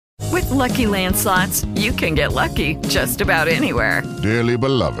Lucky Land Slots, you can get lucky just about anywhere. Dearly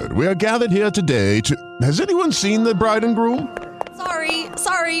beloved, we are gathered here today to... Has anyone seen the bride and groom?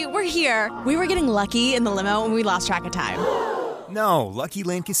 Sorry, we're here. We were getting lucky in the limo and we lost track of time. No, Lucky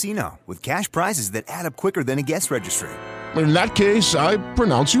Land Casino, with cash prizes that add up quicker than a guest registry. In that case, I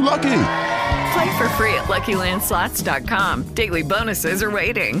pronounce you lucky. Play for free at LuckyLandSlots.com. Daily bonuses are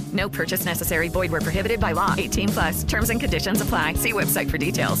waiting. No purchase necessary. Void where prohibited by law. 18+. Terms and conditions apply. See website for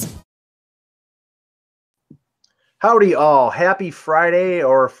details. Howdy all. Happy Friday,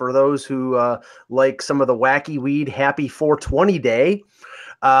 or for those who like some of the wacky weed, happy 420 day.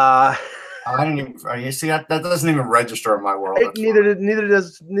 I don't even. You see that doesn't even register in my world. Neither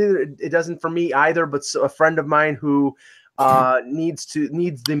it doesn't for me either. But a friend of mine who needs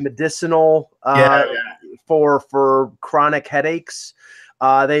the medicinal for chronic headaches.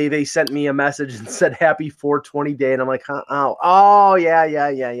 They sent me a message and said happy 420 day, and I'm like, oh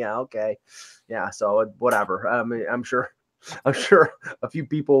yeah, okay. Yeah, so whatever. I mean, I'm sure a few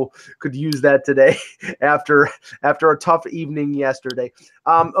people could use that today after a tough evening yesterday.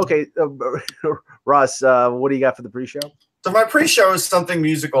 Okay, Russ, what do you got for the pre-show? So my pre-show is something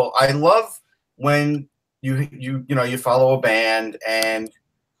musical. I love when you follow a band and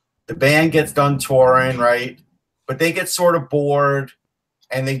the band gets done touring, right? But they get sort of bored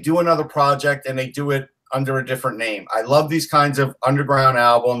and they do another project and they do it under a different name. I love these kinds of underground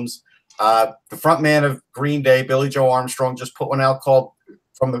albums. The front man of Green Day, Billy Joe Armstrong, just put one out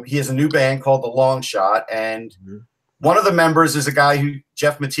he has a new band called The Long Shot. And one of the members is a guy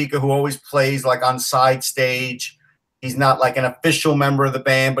Jeff Matika, who always plays like on side stage. He's not like an official member of the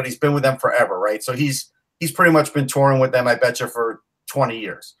band, but he's been with them forever. Right. So he's pretty much been touring with them, I bet you, for 20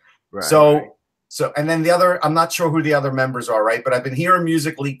 years. Right. So, and then I'm not sure who the other members are, right? But I've been hearing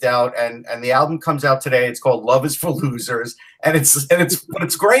music leaked out, and the album comes out today. It's called "Love Is for Losers," and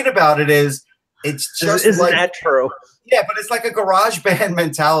what's great about it is it's just isn't that true? Yeah, but it's like a garage band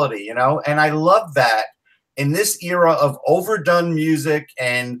mentality, and I love that in this era of overdone music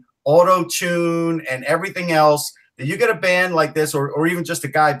and auto tune and everything else. That you get a band like this, or even just a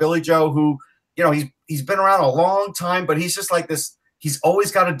guy, Billy Joe, who he's been around a long time, but he's just like this. He's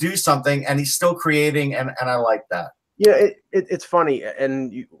always got to do something, and he's still creating, and I like that. Yeah, it's funny,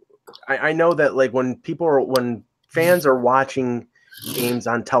 and I know that like when fans are watching games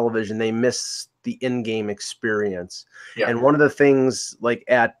on television, they miss the in-game experience. Yeah. And one of the things like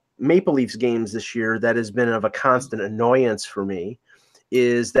at Maple Leafs games this year that has been of a constant annoyance for me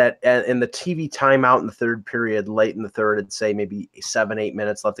is that in the TV timeout in the third period, late in the third, I'd say maybe 7-8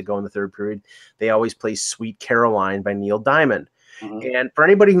 minutes left to go in the third period, they always play Sweet Caroline by Neil Diamond. Mm-hmm. And for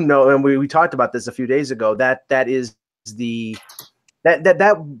anybody who knows, and we talked about this a few days ago, that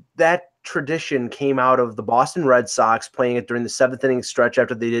tradition came out of the Boston Red Sox playing it during the seventh inning stretch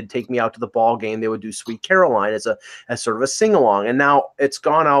after they did Take Me Out to the Ball Game. They would do Sweet Caroline as sort of a sing-along. And now it's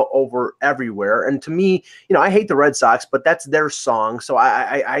gone out over everywhere. And to me, I hate the Red Sox, but that's their song. So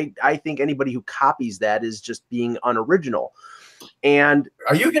I think anybody who copies that is just being unoriginal. And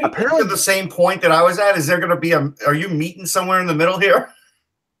are you getting to the same point that I was at? Is there going to be are you meeting somewhere in the middle here?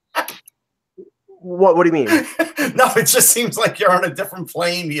 What do you mean? No, it just seems like you're on a different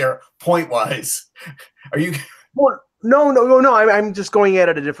plane here, point wise. Are you? Well, no. I'm just going at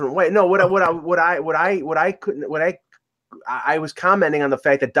it a different way. No, I was commenting on the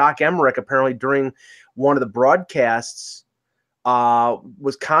fact that Doc Emmerich apparently during one of the broadcasts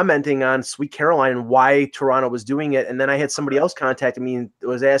was commenting on Sweet Caroline and why Toronto was doing it. And then I had somebody else contacted me and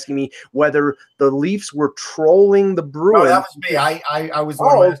was asking me whether the Leafs were trolling the Bruins. No, that was me. I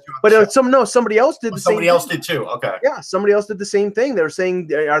was. But somebody else did the same thing. Somebody else did too. Okay. Yeah, somebody else did the same thing. They were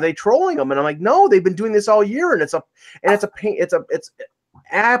saying, "Are they trolling them?" And I'm like, "No, they've been doing this all year, and it's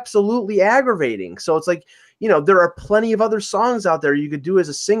absolutely aggravating." So it's like, there are plenty of other songs out there you could do as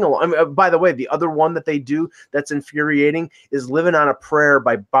a single. I mean, by the way, the other one that they do that's infuriating is Living on a Prayer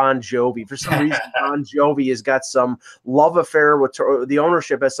by Bon Jovi. For some reason, Bon Jovi has got some love affair with the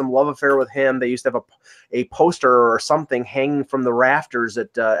ownership has some love affair with him. They used to have a poster or something hanging from the rafters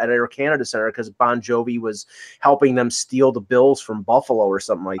at Air Canada Center because Bon Jovi was helping them steal the Bills from Buffalo or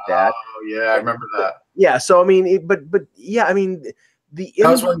something like that. Oh, yeah, I remember that. Yeah, so, I mean, but yeah, I mean – that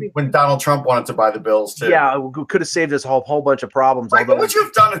was when Donald Trump wanted to buy the Bills too. Yeah, could have saved us a whole bunch of problems. Like, what would you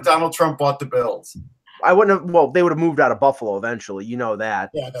have done if Donald Trump bought the Bills? I wouldn't have. Well, they would have moved out of Buffalo eventually. You know that.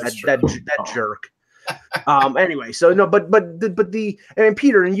 Yeah, that's true. That jerk. Anyway, so no, but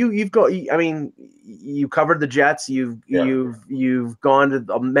Peter, and you've got. I mean, you covered the Jets. You've gone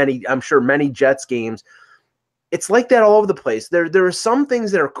to many. I'm sure many Jets games. It's like that all over the place. There are some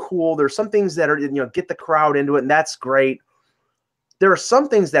things that are cool. There are some things that are get the crowd into it, and that's great. there are some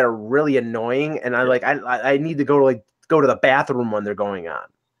things that are really annoying, and I need to go to the bathroom when they're going on.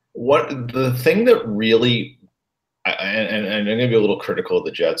 What the thing that really, and I'm going to be a little critical of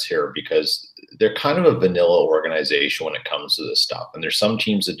the Jets here because they're kind of a vanilla organization when it comes to this stuff. And there's some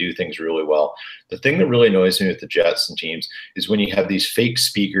teams that do things really well. The thing that really annoys me with the Jets and teams is when you have these fake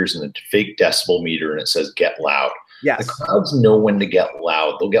speakers and the fake decibel meter and it says get loud. Yes. The crowds know when to get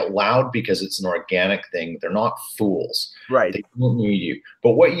loud. They'll get loud because it's an organic thing. They're not fools. Right. They don't need you.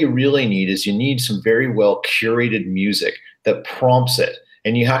 But what you really need is you need some very well curated music that prompts it.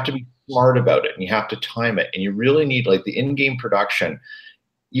 And you have to be smart about it and you have to time it. And you really need like the in-game production.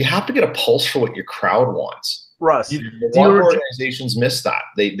 You have to get a pulse for what your crowd wants. Russ, A lot of organizations miss that.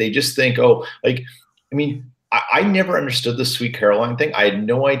 They just think, oh, like, I mean, I never understood the Sweet Caroline thing. I had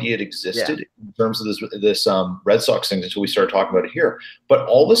no idea it existed in terms of this Red Sox thing until we started talking about it here. But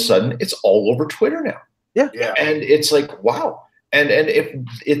all of a sudden, it's all over Twitter now. Yeah. And it's like, wow. And if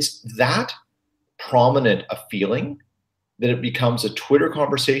it's that prominent a feeling that it becomes a Twitter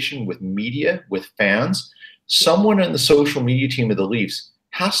conversation with media, with fans, someone in the social media team of the Leafs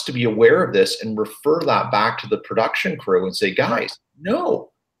has to be aware of this and refer that back to the production crew and say, guys, no.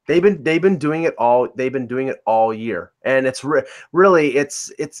 They've been doing it all. They've been doing it all year, and it's really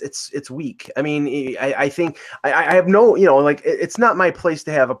it's weak. I mean, I think I have no, like it's not my place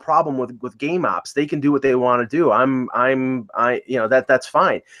to have a problem with game ops. They can do what they want to do. That's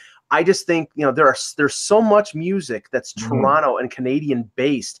fine. I just think there's so much music that's Toronto and Canadian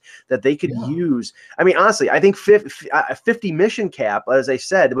based that they could use. I mean, honestly, I think 50 Mission Cap, as I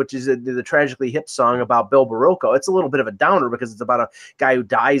said, which is the Tragically Hip song about Bill Barilko. It's a little bit of a downer because it's about a guy who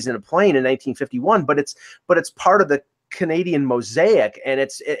dies in a plane in 1951, but it's part of the Canadian mosaic, and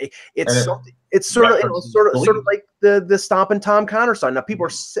it's sort of like the Stompin' Tom Connor song. Now people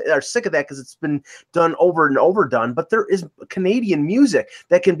are sick of that because it's been done over and over done, but there is Canadian music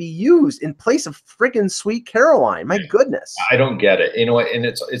that can be used in place of friggin' Sweet Caroline. My goodness, I don't get it.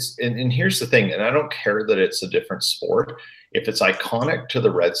 And here's the thing, and I don't care that it's a different sport. If it's iconic to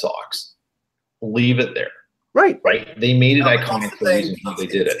the Red Sox, leave it there. Right. They made it iconic for the reason how they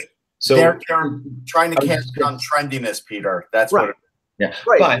did it. So they're trying to catch on trendiness, Peter. That's what.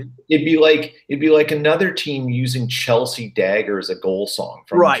 But it'd be like another team using Chelsea Dagger as a goal song.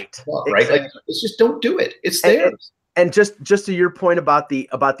 Right. Exactly. Like it's just don't do it. It's theirs. And just to your point about the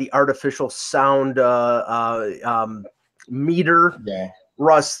artificial sound meter. Yeah.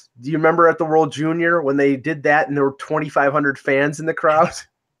 Russ, do you remember at the World Junior when they did that and there were 2,500 fans in the crowd?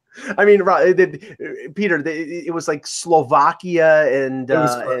 I mean, Peter, it was like Slovakia and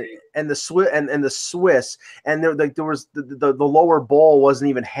the Swiss, and there was the lower bowl wasn't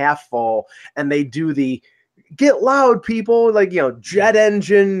even half full, and they do the get loud people, like jet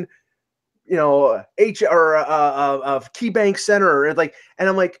engine, KeyBank Center, and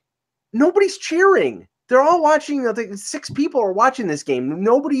I'm like, nobody's cheering. They're all watching. I think 6 people are watching this game.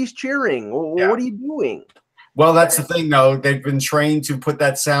 Nobody's cheering. What are you doing? Well, that's the thing, though. They've been trained to put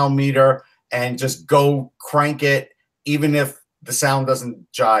that sound meter and just go crank it, even if the sound doesn't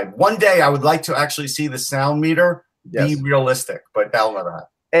jibe. One day, I would like to actually see the sound meter be realistic, but that'll never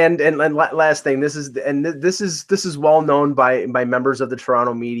happen. And last thing, this is well known by members of the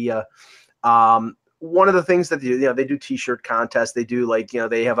Toronto media. One of the things that they do T-shirt contests. They do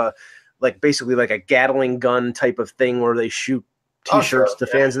they have basically a Gatling gun type of thing where they shoot T-shirts to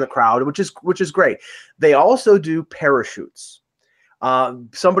fans in the crowd, which is great. They also do parachutes.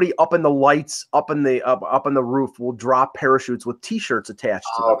 Somebody up in the lights, up in the roof, will drop parachutes with T-shirts attached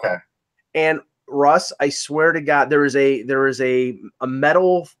to them. Okay. And Russ, I swear to God, there is a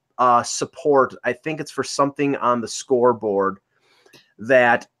metal support. I think it's for something on the scoreboard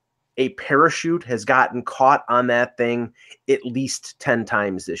that a parachute has gotten caught on that thing at least 10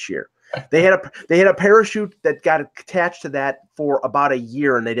 times this year. They had a parachute that got attached to that for about a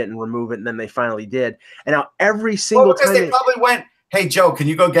year, and they didn't remove it, and then they finally did. And now every single time they probably went, "Hey Joe, can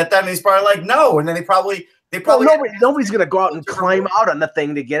you go get that?" And he's probably like, "No." And then they probably nobody's gonna go out and climb out on the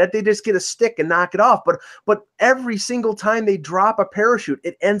thing to get it. They just get a stick and knock it off. But every single time they drop a parachute,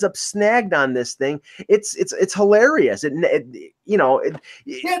 it ends up snagged on this thing. It's hilarious. Look,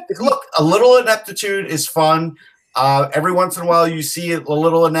 a little ineptitude is fun. Every once in a while, you see a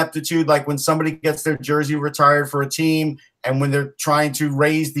little ineptitude, like when somebody gets their jersey retired for a team, and when they're trying to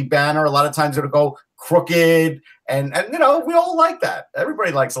raise the banner, a lot of times it'll go crooked, and we all like that.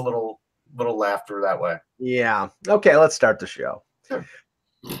 Everybody likes a little laughter that way. Yeah. Okay, let's start the show. Sure.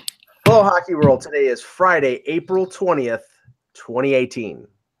 Hello, Hockey World. Today is Friday, April 20th, 2018.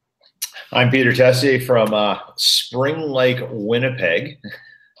 I'm Peter Tessier from Spring Lake, Winnipeg.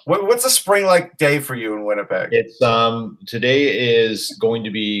 What's a spring-like day for you in Winnipeg? It's today is going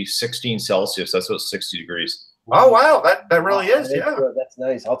to be 16 Celsius. That's about 60 degrees. Oh wow, that really is. Yeah, that's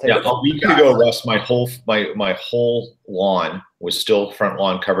nice. I'll take it. A week ago, Russ, my whole lawn was still front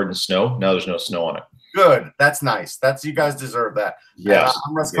lawn covered in snow. Now there's no snow on it. Good. That's nice. You guys deserve that. Yes.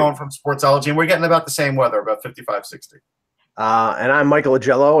 I'm Russ Cohen from Sportsology, and we're getting about the same weather, about 55, 60. And I'm Michael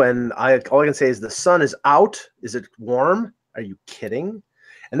Agello, and all I can say is the sun is out. Is it warm? Are you kidding?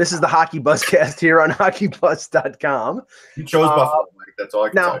 And this is the Hockey Buzzcast here on HockeyBuzz.com. You chose Buffalo, Mike. That's all I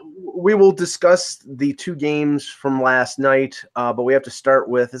can now, tell you. We will discuss the two games from last night, but we have to start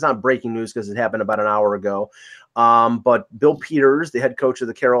with – it's not breaking news because it happened about an hour ago. But Bill Peters, the head coach of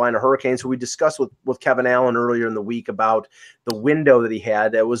the Carolina Hurricanes, who we discussed with Kevin Allen earlier in the week about the window that he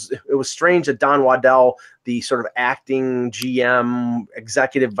had. It was strange that Don Waddell, the sort of acting GM,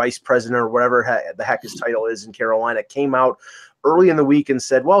 executive vice president, or whatever the heck his title is in Carolina, came out early in the week and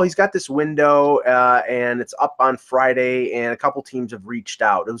said, well, he's got this window and it's up on Friday and a couple teams have reached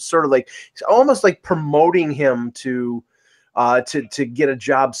out. It was sort of like almost like promoting him to get a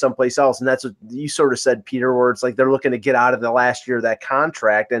job someplace else. And that's what you sort of said, Peter, where it's like they're looking to get out of the last year of that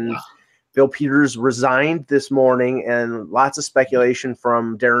contract. And Bill Peters resigned this morning, and lots of speculation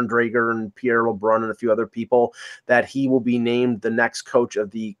from Darren Drager and Pierre LeBrun and a few other people that he will be named the next coach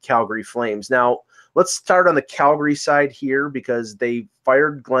of the Calgary Flames. Now, let's start on the Calgary side here because they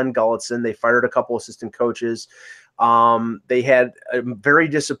fired Glenn Gulutzan. They fired a couple assistant coaches. They had a very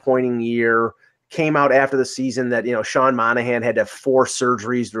disappointing year. Came out after the season that, Sean Monahan had to have 4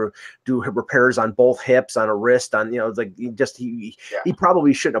 surgeries to do repairs on both hips, on a wrist, on, he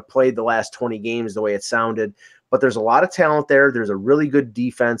probably shouldn't have played the last 20 games the way it sounded. But there's a lot of talent there. There's a really good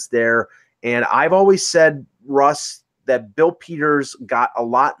defense there. And I've always said, Russ, that Bill Peters got a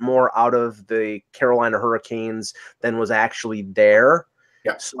lot more out of the Carolina Hurricanes than was actually there.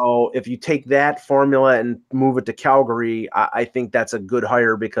 Yeah. So if you take that formula and move it to Calgary, I think that's a good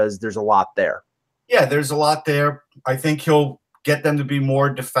hire because there's a lot there. Yeah, there's a lot there. I think he'll get them to be more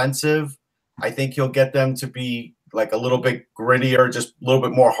defensive. I think he'll get them to be like a little bit grittier, just a little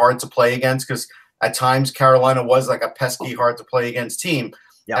bit more hard to play against, because at times Carolina was like a pesky, hard to play against team.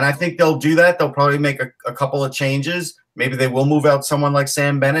 Yeah. And I think they'll do that. They'll probably make a couple of changes. Maybe they will move out someone like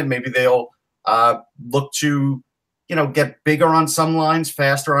Sam Bennett. Maybe they'll look to, get bigger on some lines,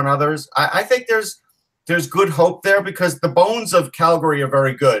 faster on others. I think there's good hope there because the bones of Calgary are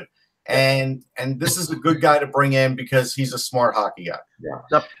very good. And this is a good guy to bring in because he's a smart hockey guy.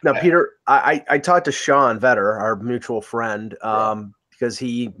 Yeah. Now, Peter, I talked to Sean Vetter, our mutual friend, because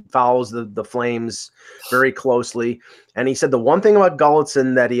he follows the Flames very closely. And he said the one thing about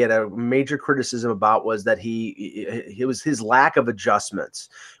Gulutzan that he had a major criticism about was that it was his lack of adjustments.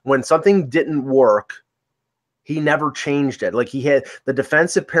 When something didn't work, he never changed it. Like he had the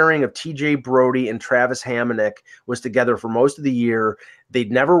defensive pairing of TJ Brody and Travis Hamonic was together for most of the year.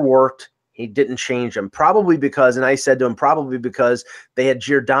 They'd never worked. He didn't change them. Probably because, and I said to him, probably because they had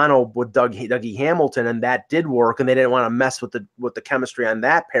Giordano with Dougie Hamilton, and that did work, and they didn't want to mess with the chemistry on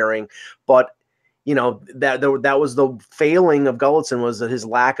that pairing. But that was the failing of Gulutzan, was his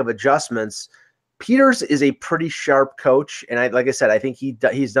lack of adjustments. Peters is a pretty sharp coach, and like I said, I think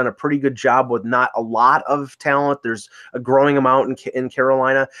he's done a pretty good job with not a lot of talent. There's a growing amount in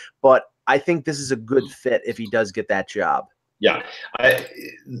Carolina, but I think this is a good fit if he does get that job. Yeah,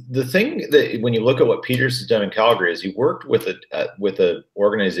 the thing that when you look at what Peters has done in Calgary is he worked with a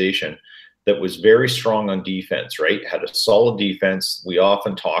organization that was very strong on defense, right? Had a solid defense. We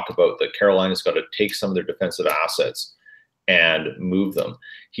often talk about that Carolina's got to take some of their defensive assets and move them.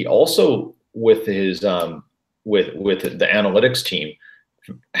 He also, with his with the analytics team,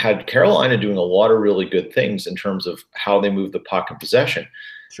 had Carolina doing a lot of really good things in terms of how they move the puck in possession.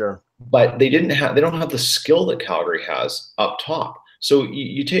 Sure. But they don't have the skill that Calgary has up top. So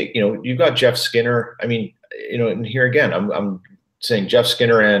you take, you've got Jeff Skinner. I mean, and here again, I'm saying Jeff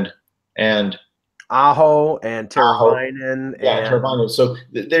Skinner and Aho and Teravainen. Yeah, Teravainen. So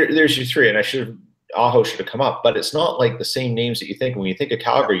there's your three, and Aho should have come up, but it's not like the same names that you think. When you think of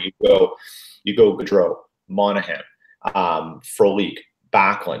Calgary, you go Gaudreau, Monahan, Frolik,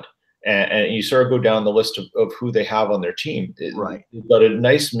 Backlund. And you sort of go down the list of who they have on their team. Right. You've got a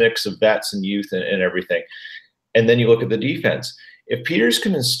nice mix of vets and youth and everything. And then you look at the defense. If Peters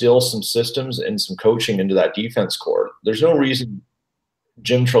can instill some systems and some coaching into that defense core, there's no reason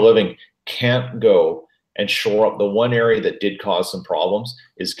Jim Treliving can't go and shore up the one area that did cause some problems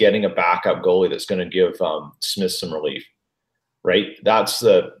is getting a backup goalie that's going to give Smith some relief. Right? I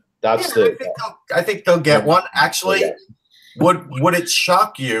think they'll get one. Actually, would it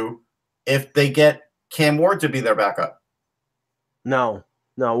shock you if they get Cam Ward to be their backup? No,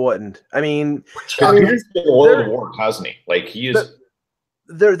 No, wouldn't. I mean, He's been loyal to Warren, hasn't he? Like he is.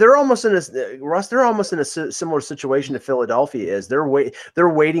 They're almost in a Russ. They're almost in a similar situation to Philadelphia is. They're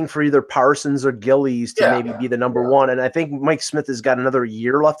waiting for either Parsons or Gillies to maybe be the number one. And I think Mike Smith has got another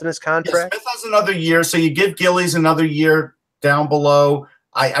year left in his contract. Yeah, Smith has another year, so you give Gillies another year down below.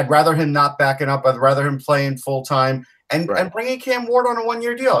 I'd rather him not backing up. I'd rather him playing full time and bringing Cam Ward on a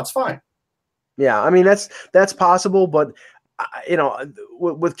 1-year deal. It's fine. Yeah, I mean that's possible, but.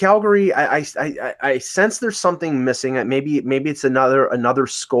 With Calgary, I sense there's something missing. Maybe it's another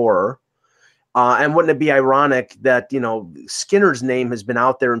scorer. And wouldn't it be ironic that Skinner's name has been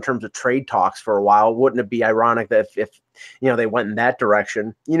out there in terms of trade talks for a while? Wouldn't it be ironic that if they went in that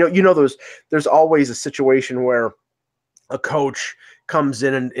direction? There's always a situation where a coach comes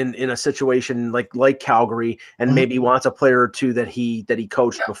in a situation like Calgary and maybe wants a player or two that he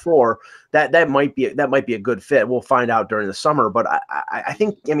coached before. That might be a good fit. We'll find out during the summer. But I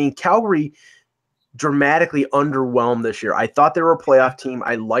think Calgary dramatically underwhelmed this year. I thought they were a playoff team.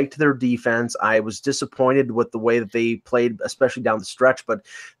 I liked their defense. I was disappointed with the way that they played, especially down the stretch. But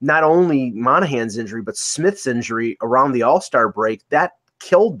not only Monahan's injury, but Smith's injury around the All-Star break, that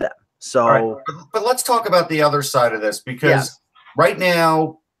killed them. So, right. But let's talk about the other side of this because right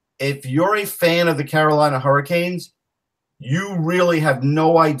now, if you're a fan of the Carolina Hurricanes, you really have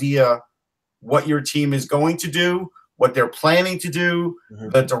no idea what your team is going to do, what they're planning to do,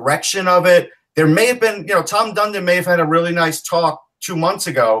 the direction of it. There may have been, Tom Dundon may have had a really nice talk 2 months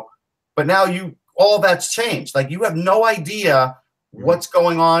ago, but now all of that's changed. Like you have no idea what's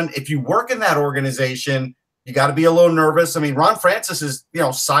going on. If you work in that organization, you got to be a little nervous. I mean, Ron Francis is,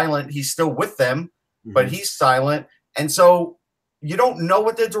 silent. He's still with them, but he's silent. And so you don't know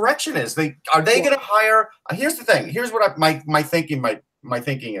what their direction is. Are they going to hire? Here's the thing. Here's what my thinking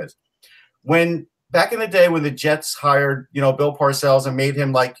is. When back in the day when the Jets hired, Bill Parcells and made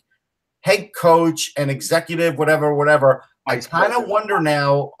him like head coach and executive, whatever. I kind of wonder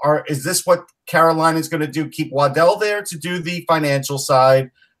now, is this what Carolina's going to do? Keep Waddell there to do the financial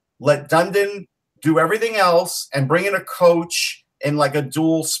side, let Dundon do everything else, and bring in a coach in like a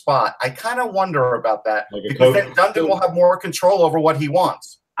dual spot. I kind of wonder about that because then Dundon will have more control over what he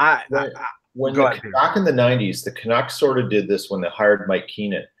wants. Back in the 90s, the Canucks sort of did this when they hired Mike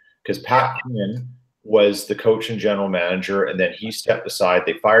Keenan because Pat Quinn was the coach and general manager, and then he stepped aside.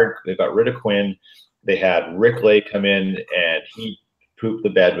 They got rid of Quinn. They had Rick Lay come in, and he pooped the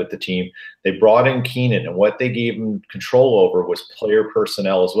bed with the team. They brought in Keenan, and what they gave him control over was player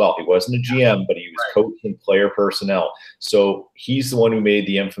personnel as well. He wasn't a GM, but he was coaching player personnel. So he's the one who made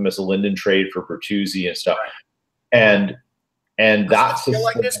the infamous Linden trade for Bertuzzi and stuff. And that's feel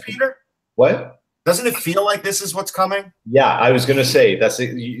like this, Peter? What? Doesn't it feel like this is what's coming? Yeah, I was going to say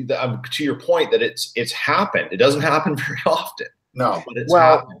to your point that it's happened. It doesn't happen very often. No, but it's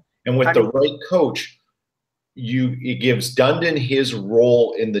happened. And with the right coach, it gives Dundon his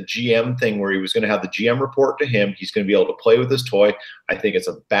role in the GM thing where he was going to have the GM report to him. He's going to be able to play with his toy. I think it's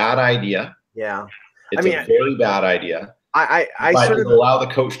a bad idea. Yeah, it's a very bad idea. I sort of allow the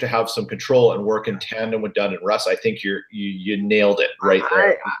coach to have some control and work in tandem with Dundon. Russ, I think you nailed it right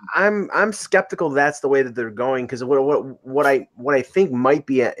there. I'm skeptical that's the way that they're going because what I think might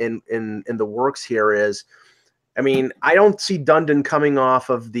be in the works here is, I don't see Dundon coming off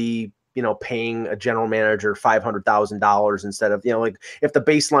of the paying a general manager $500,000 instead of like if the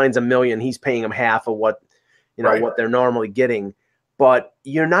baseline's $1 million, he's paying him half of what what they're normally getting. But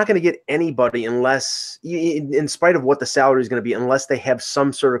you're not going to get anybody unless, in spite of what the salary is going to be, unless they have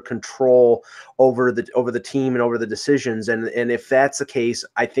some sort of control over the team and over the decisions. And if that's the case,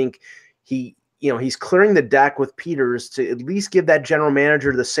 I think he's clearing the deck with Peters to at least give that general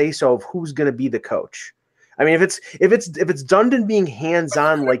manager the say-so of who's going to be the coach. If it's Dundon being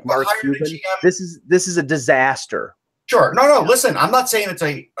hands-on like Mark Cuban, this is a disaster. Sure. No. Listen, I'm not saying it's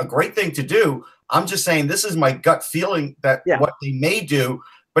a great thing to do. I'm just saying this is my gut feeling that what they may do.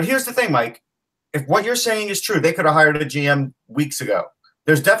 But here's the thing, Mike. If what you're saying is true, they could have hired a GM weeks ago.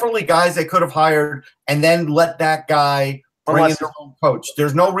 There's definitely guys they could have hired and then let that guy bring in their own coach.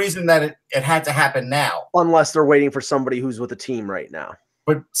 There's no reason that it had to happen now. Unless they're waiting for somebody who's with a team right now.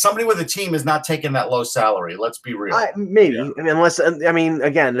 But somebody with a team is not taking that low salary. Let's be real. Maybe.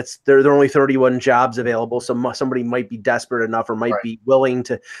 Again, there are only 31 jobs available, so somebody might be desperate enough or might be willing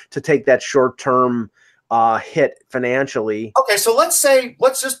to take that short-term hit financially. Okay, so let's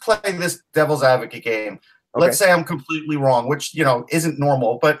just play this devil's advocate game. Okay. Let's say I'm completely wrong, which isn't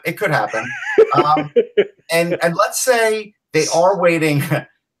normal, but it could happen. And let's say they are waiting.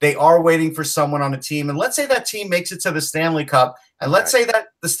 They are waiting for someone on a team, and let's say that team makes it to the Stanley Cup, and let's say that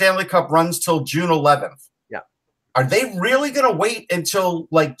the Stanley Cup runs till June 11th. Yeah. are they really going to wait until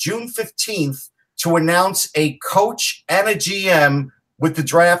like June 15th to announce a coach and a GM with the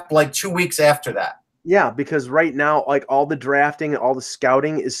draft like 2 weeks after that? Yeah, because right now, like all the drafting and all the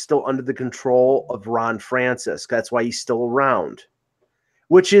scouting is still under the control of Ron Francis. That's why he's still around.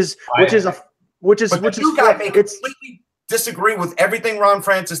 Which is the new guy may completely disagree with everything Ron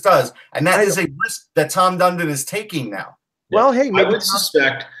Francis does, and that is a risk that Tom Dundon is taking now. Well, hey, maybe I would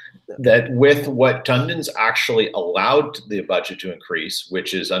suspect that with what Dundon's actually allowed the budget to increase,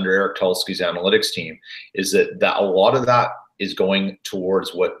 which is under Eric Tulsky's analytics team, is that a lot of that is going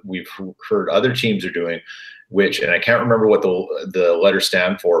towards what we've heard other teams are doing, which, and I can't remember what the letters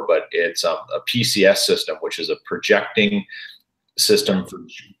stand for, but it's a PCS system, which is a projecting system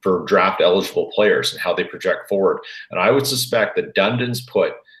for draft eligible players and how they project forward. And I would suspect that Dundon's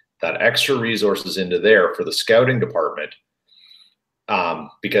put that extra resources into there for the scouting department,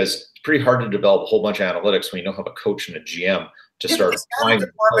 because it's pretty hard to develop a whole bunch of analytics when you don't have a coach and a GM to start finding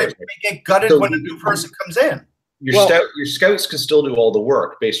players. They get gutted when a new person comes in. Your scouts can still do all the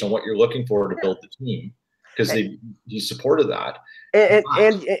work based on what you're looking for to build the team, because he supported that.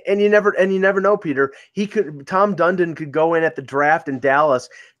 And you never know, Peter. Tom Dundon could go in at the draft in Dallas,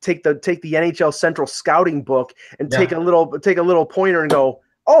 take the NHL Central scouting book and take a little pointer and go,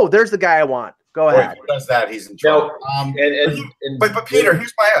 oh, there's the guy I want. Go ahead. Who does that? He's in trouble. But Peter,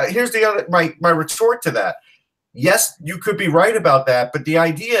 here's the other my retort to that. Yes, you could be right about that, but the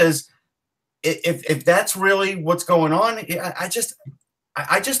idea is, if that's really what's going on, I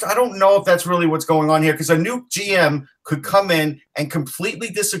don't know if that's really what's going on here, because a new GM could come in and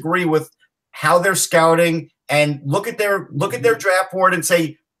completely disagree with how they're scouting and look at their draft board and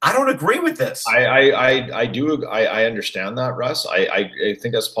say, I don't agree with this. I do. I understand that, Russ. I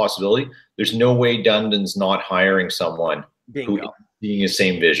think that's a possibility. There's no way Dundon's not hiring someone who is seeing the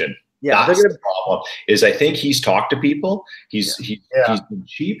same vision. Yeah, that's the problem. Is I think he's talked to people. He's been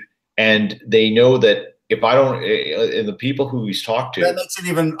cheap. And they know that if I don't, and the people who he's talked to, that makes it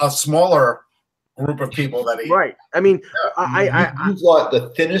even a smaller group of people that he. Right. I mean, you've got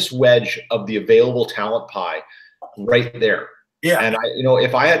the thinnest wedge of the available talent pie right there. Yeah. And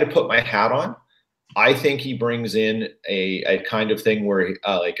if I had to put my hat on, I think he brings in a kind of thing where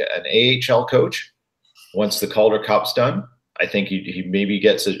like an AHL coach, once the Calder Cup's done, I think he maybe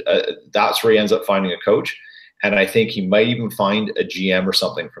gets that's where he ends up finding a coach. And I think he might even find a GM or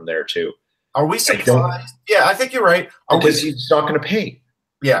something from there too. Are we surprised? Yeah, I think you're right. Because he's not going to pay.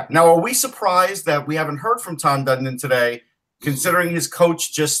 Yeah. Now, are we surprised that we haven't heard from Tom Dundon today, considering his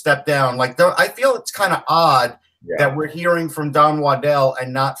coach just stepped down? Like, I feel it's kind of odd that we're hearing from Don Waddell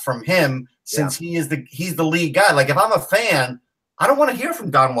and not from him, since he's the lead guy. Like, if I'm a fan, I don't want to hear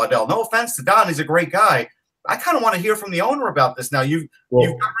from Don Waddell. No offense to Don, he's a great guy. I kind of want to hear from the owner about this now. You've got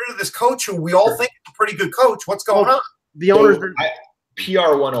rid of this coach who we all think is a pretty good coach. What's going on? The owner's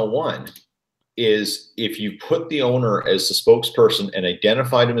PR 101 is, if you put the owner as the spokesperson and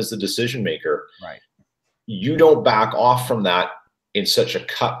identified him as the decision maker, right, you don't back off from that in such a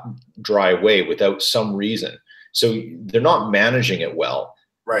cut dry way without some reason. So they're not managing it well.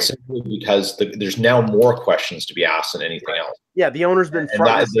 Right. Simply because there's now more questions to be asked than anything else. Yeah, the owner's been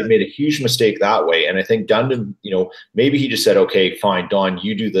they made a huge mistake that way. And I think Dundon, maybe he just said, okay, fine, Don,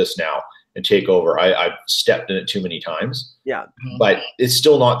 you do this now and take over. I've stepped in it too many times. Yeah. But it's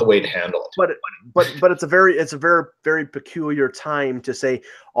still not the way to handle it. But it's a very, very peculiar time to say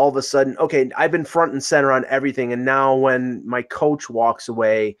all of a sudden, okay, I've been front and center on everything, and now when my coach walks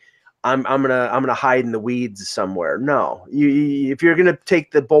away, I'm gonna hide in the weeds somewhere. No, if you're gonna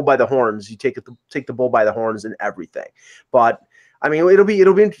take the bull by the horns, you take the bull by the horns in everything. But I mean, it'll be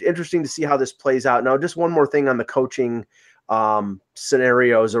interesting to see how this plays out. Now, just one more thing on the coaching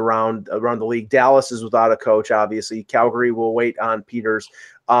scenarios around the league. Dallas is without a coach, obviously. Calgary will wait on Peters.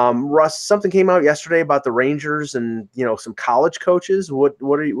 Russ, something came out yesterday about the Rangers and some college coaches. What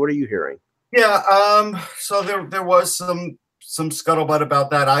are you hearing? Yeah, so there was some scuttlebutt about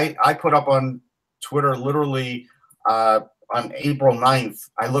that. I put up on Twitter literally on April 9th.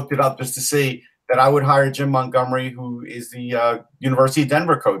 I looked it up just to see that I would hire Jim Montgomery, who is the University of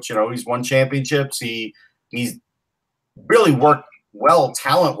Denver coach. He's won championships. He's really worked well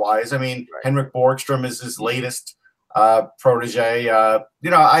talent-wise. I mean, right. Henrik Borgstrom is his latest protege. I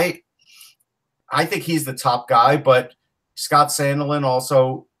think he's the top guy, but Scott Sandelin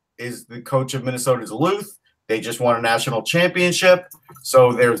also is the coach of Minnesota Duluth. They just won a national championship.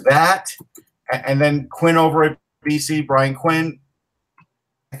 So there's that. And then Quinn over at BC, Brian Quinn.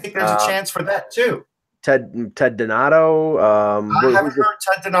 I think there's a chance for that too. Ted Donato. I haven't heard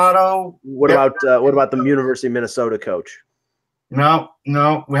Ted Donato. What about the University of Minnesota coach? No.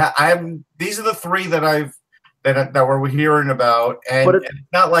 I haven't. These are the three that that we're hearing about, and it's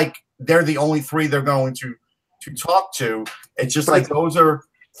not like they're the only three they're going to talk to. It's just like those are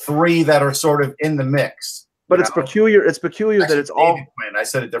three that are sort of in the mix. But it's peculiar. It's peculiar that it's all Quinn. I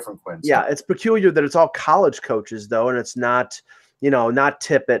said a different Quinn. Yeah, it's peculiar that it's all college coaches though, and it's not, not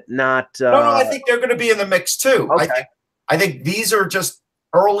Tippett, not. No, I think they're going to be in the mix too. Okay. I think these are just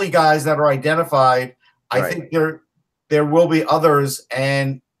early guys that are identified. I think there will be others,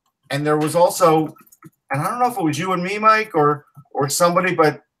 and there was also, and I don't know if it was you and me, Mike, or somebody,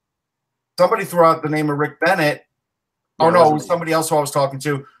 but somebody threw out the name of Rick Bennett. Oh no, it was somebody else who I was talking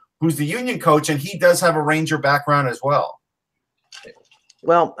to, who's the Union coach, and he does have a Ranger background as well.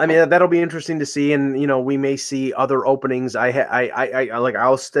 Well, I mean, that'll be interesting to see, and we may see other openings.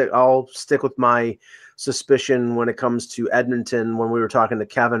 I'll stick with my suspicion when it comes to Edmonton. When we were talking to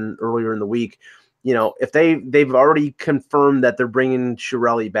Kevin earlier in the week, if they've already confirmed that they're bringing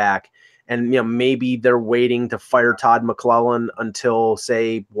Chiarelli back, and maybe they're waiting to fire Todd McClellan until,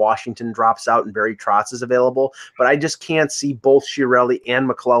 say, Washington drops out and Barry Trotz is available. But I just can't see both Chiarelli and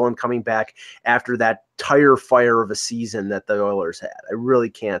McClellan coming back after that tire fire of a season that the Oilers had. I really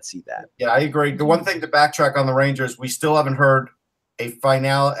can't see that. Yeah, I agree. The one thing to backtrack on the Rangers, we still haven't heard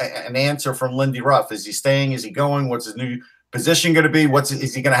an answer from Lindy Ruff. Is he staying? Is he going? What's his new position going to be?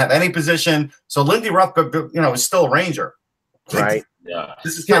 Is he going to have any position? So Lindy Ruff, is still a Ranger. Right. Yeah.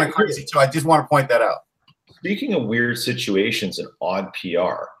 This is kind of crazy too. I just want to point that out. Speaking of weird situations and odd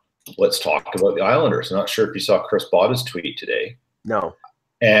PR, let's talk about the Islanders. I'm not sure if you saw Chris Botta's tweet today. No.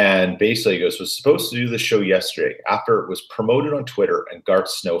 And basically he goes, was supposed to do the show yesterday. After it was promoted on Twitter and Garth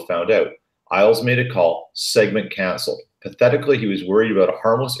Snow found out, Isles made a call, segment canceled. Pathetically, he was worried about a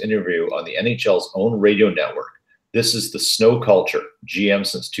harmless interview on the NHL's own radio network. This is the Snow culture, GM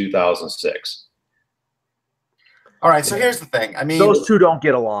since 2006. All right, so here's the thing. I mean, those two don't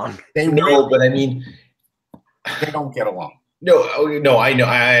get along. They don't get along. No, I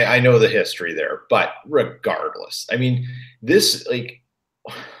know the history there, but regardless, I mean, this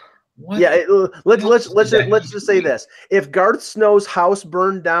what? Yeah, let's just say this: if Garth Snow's house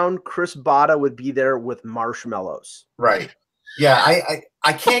burned down, Chris Botta would be there with marshmallows. Right. Yeah,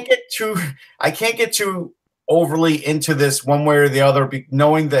 I can't get too overly into this one way or the other,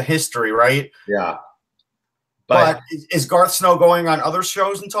 knowing the history, right? Yeah. But is Garth Snow going on other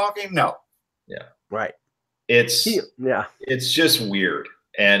shows and talking? No. Yeah. Right. It's just weird.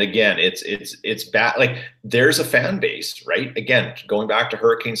 And again, it's bad. Like, there's a fan base, right? Again, going back to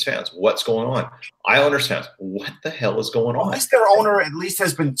Hurricanes fans, what's going on? Islanders fans, what the hell is going on? At least their owner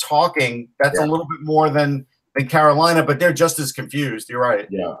has been talking. That's a little bit more than Carolina, but they're just as confused. You're right.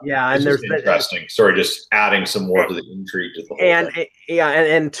 Yeah. Yeah. And there's interesting. Sorry, just adding some more to the intrigue to the whole thing.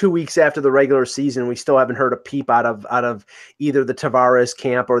 And 2 weeks after the regular season, we still haven't heard a peep out of either the Tavares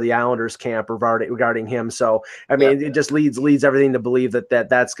camp or the Islanders camp regarding him. So I mean, it just leads everything to believe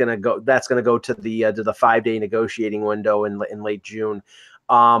that's gonna go to the 5-day negotiating window in late June.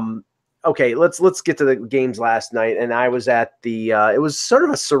 Okay, let's get to the games last night. And I was at it was sort of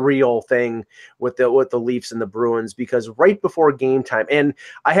a surreal thing with the Leafs and the Bruins, because right before game time, and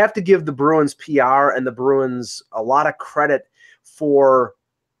I have to give the Bruins PR and the Bruins a lot of credit for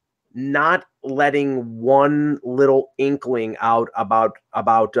not letting one little inkling out about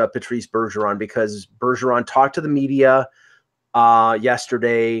Patrice Bergeron, because Bergeron talked to the media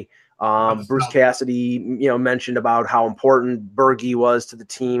yesterday. Bruce Cassidy, mentioned about how important Bergie was to the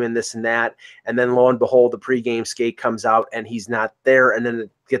team and this and that. And then lo and behold, the pregame skate comes out and he's not there. And then it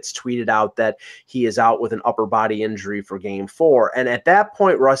gets tweeted out that he is out with an upper body injury for game 4. And at that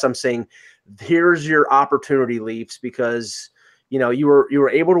point, Russ, I'm saying, here's your opportunity, Leafs, because, you were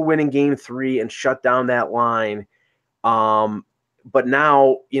able to win in game 3 and shut down that line. But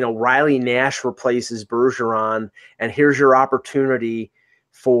now, Riley Nash replaces Bergeron, and here's your opportunity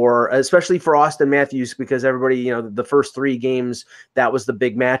especially for Austin Matthews, because everybody, the first 3 games, that was the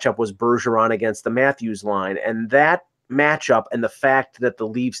big matchup, was Bergeron against the Matthews line. And that matchup, and the fact that the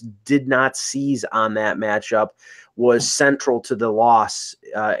Leafs did not seize on that matchup, was central to the loss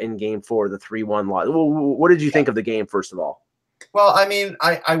in game 4, the 3-1 loss. What did you think of the game, first of all? Well, I mean,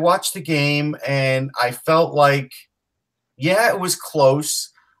 I watched the game and I felt like, it was close.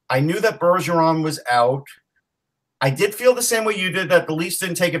 I knew that Bergeron was out. I did feel the same way you did, that the Leafs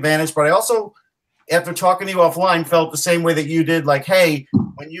didn't take advantage, but I also, after talking to you offline, felt the same way that you did. Like, hey,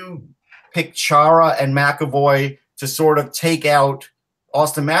 when you pick Chara and McAvoy to sort of take out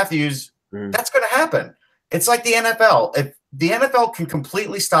Austin Matthews, that's going to happen. It's like the NFL. If the NFL can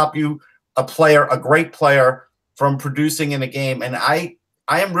completely stop you, a great player, from producing in a game, and I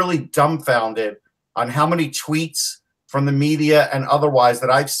am really dumbfounded on how many tweets from the media and otherwise that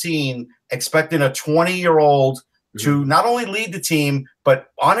I've seen expecting a 20-year-old to not only lead the team, but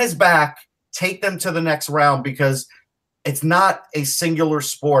on his back, take them to the next round, because it's not a singular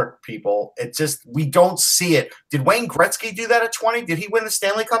sport, people. It's just, we don't see it. Did Wayne Gretzky do that at 20? Did he win the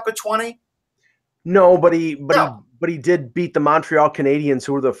Stanley Cup at 20? No, but he did beat the Montreal Canadiens,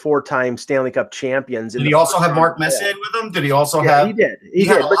 who were the 4-time Stanley Cup champions. Did he also have Mark Messier with him? Did he also have? He did. He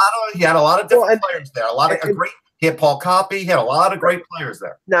had a lot of different players there. He had Paul Coppy. He had a lot of great players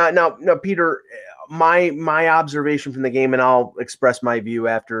there. Now, Peter, my observation from the game, and I'll express my view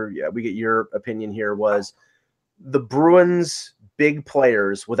after we get your opinion here, was the Bruins' big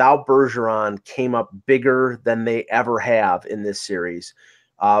players without Bergeron came up bigger than they ever have in this series.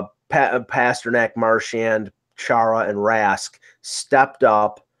 Pasternak, Marchand, Chara, and Rask stepped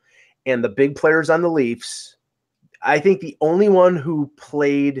up, and the big players on the Leafs, I think the only one who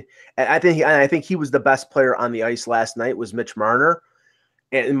played, I think he was the best player on the ice last night, was Mitch Marner,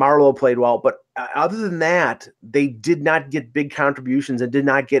 and Marleau played well. But other than that, they did not get big contributions and did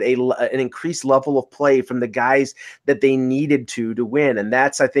not get an increased level of play from the guys that they needed to win. And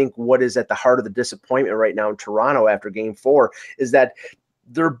that's, I think, what is at the heart of the disappointment right now in Toronto after Game 4, is that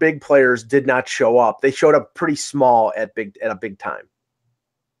their big players did not show up. They showed up pretty small at a big time.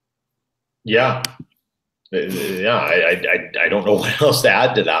 Yeah. I don't know what else to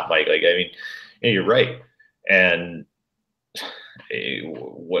add to that, Mike. Like, I mean, you're right. And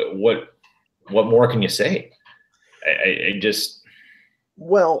what more can you say? This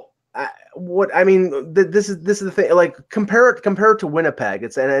is the thing. Like, compare it to Winnipeg.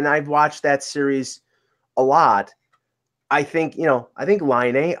 And I've watched that series a lot. I think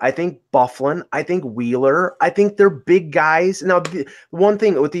Laine, I think Bufflin, I think Wheeler, I think they're big guys. Now, one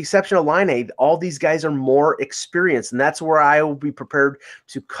thing, with the exception of Laine, all these guys are more experienced, and that's where I will be prepared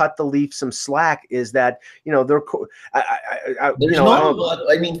to cut the Leafs some slack. Is that they're there's not a lot.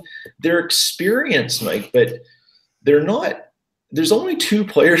 I mean, they're experienced, Mike, but they're not. There's only 2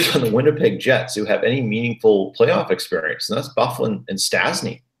 players on the Winnipeg Jets who have any meaningful playoff experience, and that's Bufflin and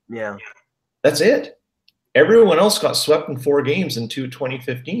Stastny. Yeah, that's it. Everyone else got swept in 4 games in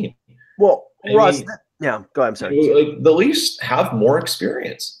 2015. Well, Russ, go ahead. I'm sorry. The Leafs have more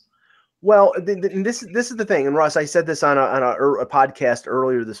experience. Well, this is the thing, and Russ, I said this on a podcast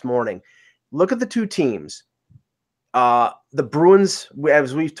earlier this morning. Look at the 2 teams. The Bruins,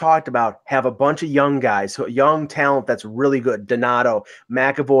 as we've talked about, have a bunch of young guys, young talent that's really good. Donato,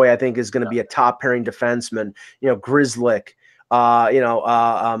 McAvoy, I think, is going to be a top pairing defenseman. Grzelcyk.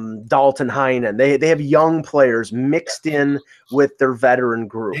 Dalton Heinen. They have young players mixed in with their veteran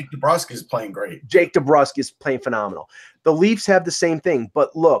group. Jake DeBrusk is playing great. Jake DeBrusk is playing phenomenal. The Leafs have the same thing,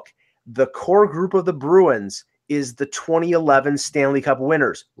 but look, the core group of the Bruins is the 2011 Stanley Cup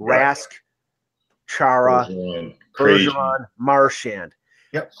winners: Rask, Chara, Bergeron, Marchand.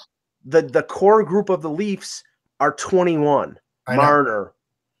 Yep. The core group of the Leafs are 21: Marner,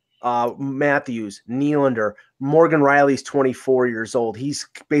 Matthews, Nylander. Morgan Riley's 24 years old. He's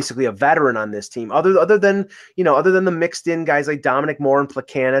basically a veteran on this team. Other than the mixed in guys like Dominic Moore and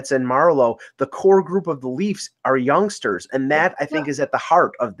Plekanec and Marleau, the core group of the Leafs are youngsters, and that I think is at the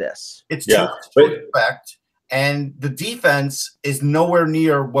heart of this. It's too much to expect, and the defense is nowhere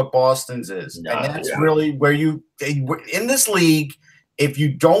near what Boston's is, and that's really where in this league, if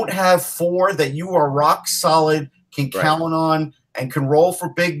you don't have 4 that you are rock solid, can count on, and can roll for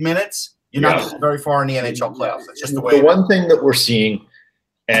big minutes, you're not getting very far in the NHL playoffs. It's just the way. The one thing that we're seeing,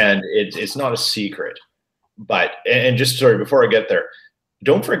 and it's not a secret, but before I get there,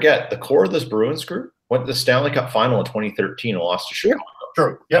 don't forget the core of this Bruins group went to the Stanley Cup final in 2013 and lost to Chicago.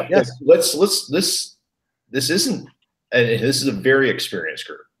 True. Yep. Yes. This isn't, and this is a very experienced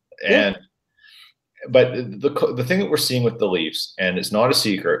group, but the thing that we're seeing with the Leafs, and it's not a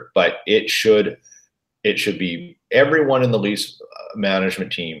secret, but it should be everyone in the Leafs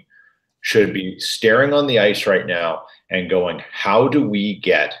management team should be staring on the ice right now and going, how do we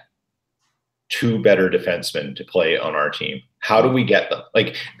get 2 better defensemen to play on our team? How do we get them?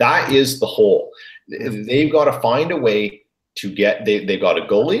 Like, that is the whole. They've got to find a way to get. They've got a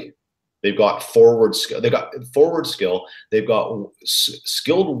goalie. They've got forward skill. They've got forward skill. They've got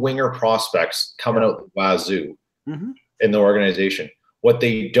skilled winger prospects coming out the wazoo in the organization. What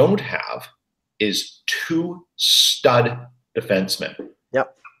they don't have is 2 stud defensemen.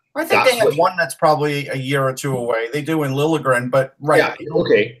 Yep. I think they have one that's probably a year or 2 away. They do in Liljegren, but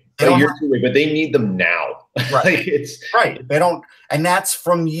okay, a year or 2 away, but they need them now. Right, They don't, and that's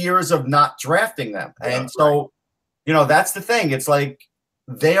from years of not drafting them. And so, that's the thing. It's like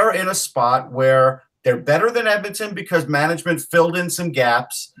they are in a spot where they're better than Edmonton because management filled in some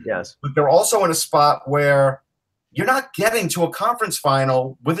gaps. Yes, but they're also in a spot where you're not getting to a conference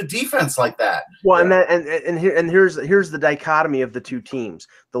final with a defense like that. Well, and here's the dichotomy of the two teams.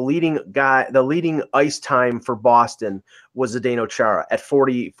 The leading ice time for Boston was Zdeno Chara at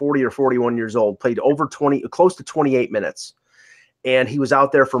 40 or 41 years old, played over close to 28 minutes. And he was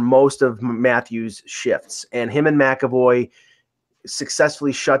out there for most of Matthews' shifts. And him and McAvoy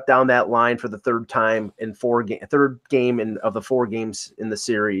successfully shut down that line for the third time in third game of the 4 games in the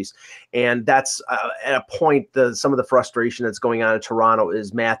series. And that's at a point, some of the frustration that's going on in Toronto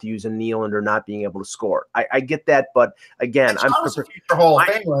is Matthews and Nylander not being able to score. I get that, but again, I'm a future Hall of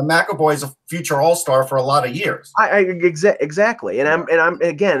Famer, and McAvoy is a future All-Star for a lot of years. Exactly, and I'm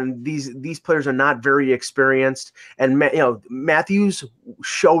again, these players are not very experienced, and Matthews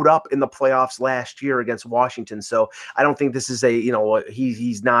showed up in the playoffs last year against Washington, so I don't think this is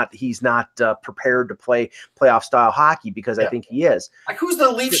he's not prepared to play playoff style hockey, because I think he is. Like, who's the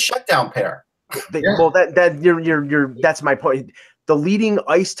Leafs shutdown pair? Well, that's my point. The leading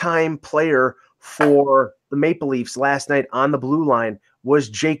ice time player for the Maple Leafs last night on the blue line was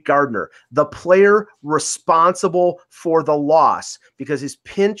Jake Gardiner, the player responsible for the loss, because his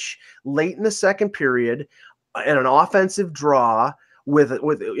pinch late in the second period and an offensive draw with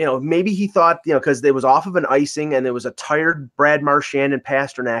maybe he thought, because it was off of an icing and there was a tired Brad Marchand and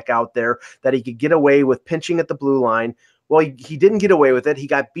Pasternak out there, that he could get away with pinching at the blue line. Well, he didn't get away with it. He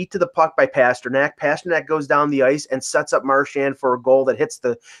got beat to the puck by Pasternak. Pasternak goes down the ice and sets up Marchand for a goal that hits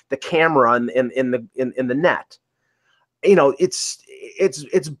the camera in the net.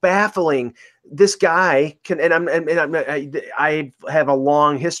 It's baffling. This guy can, I have a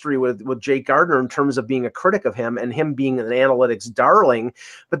long history with Jake Gardiner in terms of being a critic of him and him being an analytics darling.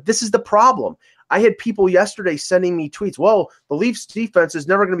 But this is the problem. I had people yesterday sending me tweets. Well, the Leafs defense is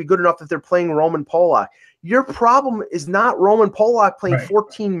never going to be good enough if they're playing Roman Polak. Your problem is not Roman Polak playing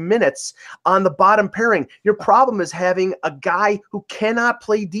 14 minutes on the bottom pairing. Your problem is having a guy who cannot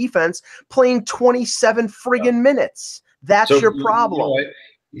play defense playing 27 friggin' minutes. That's your problem.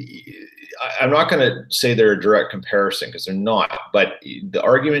 I'm not going to say they're a direct comparison, because they're not. But the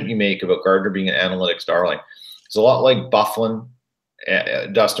argument you make about Gardner being an analytics darling is a lot like Byfuglien,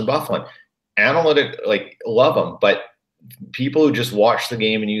 Dustin Byfuglien. Love him, but people who just watch the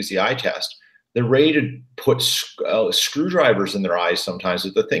game and use the eye test, they're ready to put screwdrivers in their eyes sometimes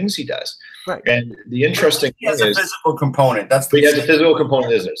with the things he does. Right. And the interesting thing is a physical component. He has a physical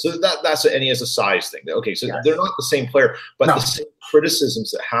component, isn't it? So and he has a size thing. Okay, so they're not the same player, but the same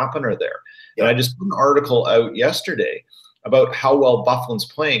criticisms that happen are there. And I just put an article out yesterday about how well Byfuglien's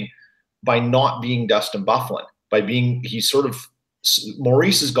playing by not being Dustin Byfuglien,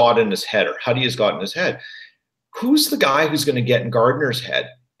 Maurice has got in his head, or Huddy has got in his head. Who's the guy who's going to get in Gardner's head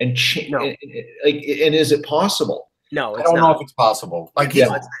and change? And is it possible? No, I don't know if it's possible. He's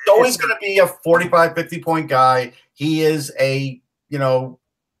always going to be a 45, 50-point guy. He is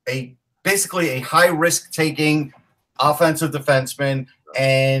basically a high risk taking offensive defenseman.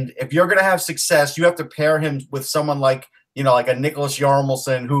 And if you're going to have success, you have to pair him with someone like a Nicholas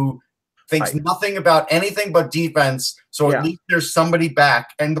Yarmulson, who thinks nothing about anything but defense. So at least there's somebody back.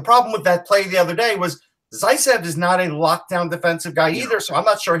 And the problem with that play the other day was Zaitsev is not a lockdown defensive guy either. So I'm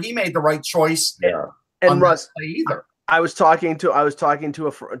not sure he made the right choice. Yeah. And Russ, either. I was talking to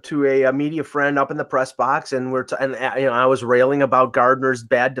a media friend up in the press box, and I was railing about Gardner's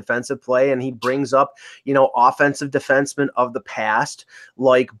bad defensive play, and he brings up offensive defensemen of the past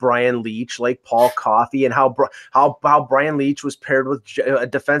like Brian Leetch, like Paul Coffey, and how Brian Leetch was paired with a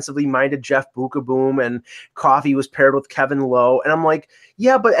defensively minded Jeff Bukaboom, and Coffey was paired with Kevin Lowe, and I'm like,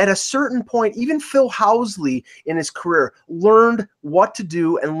 yeah, but at a certain point, even Phil Housley in his career learned what to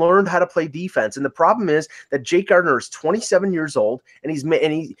do and learned how to play defense. And the problem is that Jake Gardiner is 27 years old, and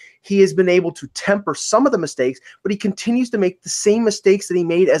he has been able to temper some of the mistakes, but he continues to make the same mistakes that he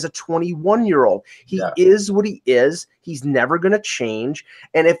made as a 21-year-old. He is what he is. He's never going to change.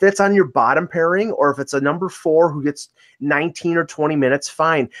 And if it's on your bottom pairing, or if it's a number 4 who gets 19 or 20 minutes,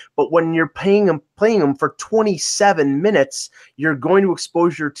 fine. But when you're playing him for 27 minutes, you're going to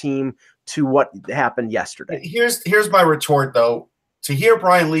expose your team to what happened yesterday. Here's my retort, though. To hear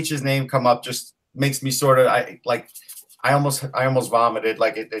Brian Leetch's name come up just makes me sort of I almost vomited.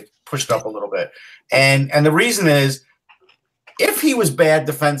 Like it pushed up a little bit. And the reason is, if he was bad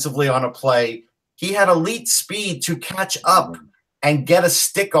defensively on a play, he had elite speed to catch up and get a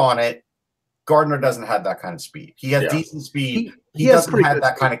stick on it. Gardner doesn't have that kind of speed. He has decent speed. He doesn't have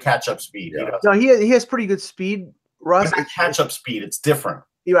that kind of catch-up speed. No, he has pretty good speed, Russ. But catch-up speed, it's different.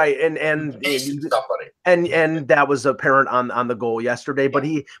 You're right, and somebody. And that was apparent on the goal yesterday. But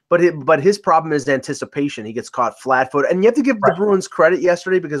his problem is anticipation. He gets caught flat-footed, and you have to give the Bruins credit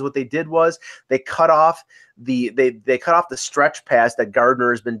yesterday because what they did was they cut off the stretch pass that Gardner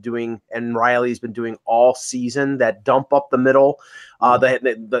has been doing and Riley's been doing all season. That dump up the middle, sort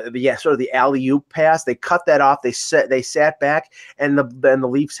of the alley-oop pass. They cut that off. They sat back, and the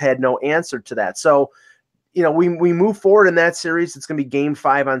Leafs had no answer to that. So, we move forward in that series. It's going to be Game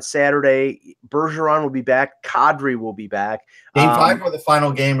 5 on Saturday. Bergeron will be back. Kadri will be back. Game 5 or the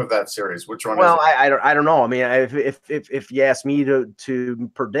final game of that series? Which one? Well, is it? I don't know. I mean, if you ask me to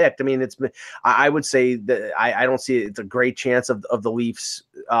predict, I mean, I would say that I don't see it's a great chance of the Leafs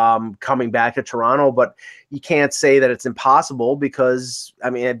coming back to Toronto, but you can't say that it's impossible because I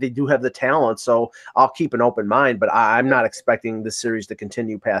mean they do have the talent. So I'll keep an open mind, but I'm not expecting this series to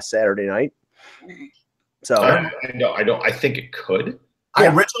continue past Saturday night. So I think it could. I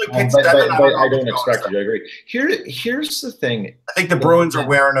originally picked but 7. I don't expect it. I agree. Here's the thing. I think the Bruins are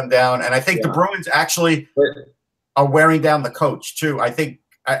wearing them down, and I think the Bruins actually are wearing down the coach too. I think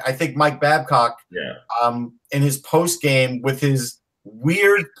Mike Babcock, in his post game with his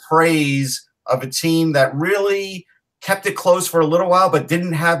weird praise of a team that really kept it close for a little while, but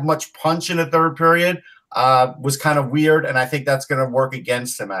didn't have much punch in the third period, was kind of weird, and I think that's going to work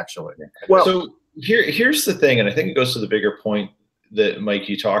against him actually. Well, so here's the thing, and I think it goes to the bigger point that Mike,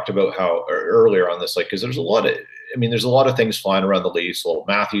 you talked about how earlier on this, like, because there's a lot of things flying around the Leafs. Well,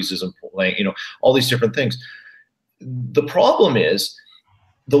 Matthews isn't playing, all these different things. The problem is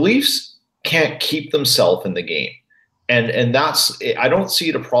the Leafs can't keep themselves in the game, and that's I don't see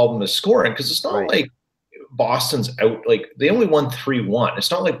it a problem as scoring because it's not like Boston's out. Like they only won 3-1. It's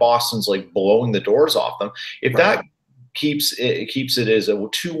not like Boston's like blowing the doors off them. If that keeps it as a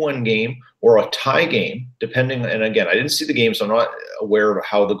 2-1 game or a tie game, depending. And again, I didn't see the game, so I'm not aware of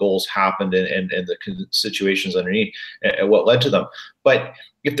how the goals happened and the situations underneath and what led to them. But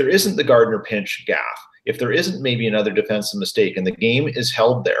if there isn't the Gardner pinch gaff, if there isn't maybe another defensive mistake, and the game is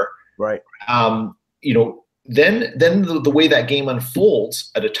held there, right? Then the way that game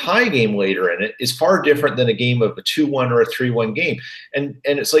unfolds at a tie game later in it is far different than a game of a 2-1 or a 3-1 game. And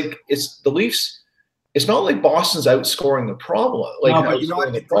it's like it's the Leafs. It's not like Boston's outscoring the problem. Like, no, but you know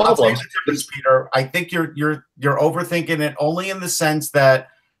what? The problem, Peter, I think you're overthinking it only in the sense that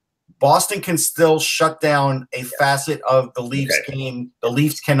Boston can still shut down a facet of the Leafs game. The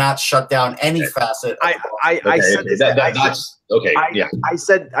Leafs cannot shut down any facet. I said this.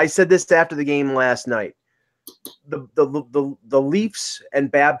 I said this after the game last night. The Leafs and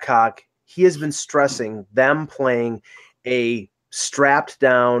Babcock, he has been stressing them playing a strapped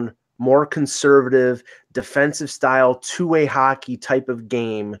down, more conservative, defensive style, two-way hockey type of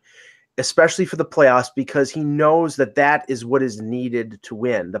game, especially for the playoffs, because he knows that is what is needed to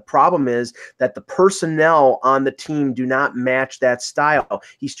win. The problem is that the personnel on the team do not match that style.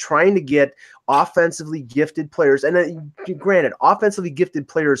 He's trying to get offensively gifted players, and granted, offensively gifted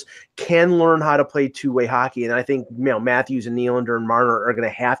players can learn how to play two-way hockey, and I think Matthews and Nylander and Marner are going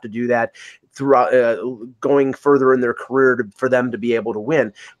to have to do that throughout going further in their career for them to be able to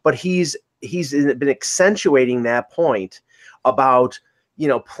win. But he's been accentuating that point about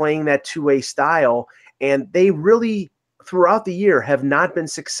playing that two-way style, and they really throughout the year have not been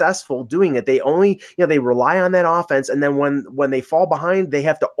successful doing it. They only they rely on that offense, and then when they fall behind, they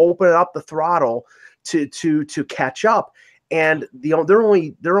have to open up the throttle to catch up. And their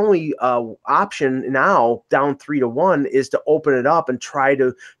only option now, down 3-1, is to open it up and try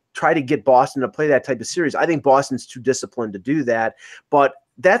to get Boston to play that type of series. I think Boston's too disciplined to do that, but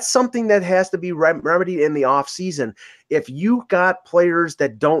that's something that has to be remedied in the offseason. If you got players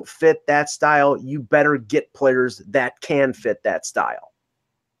that don't fit that style, you better get players that can fit that style.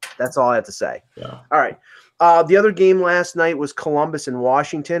 That's all I have to say. Yeah. All right. The other game last night was Columbus and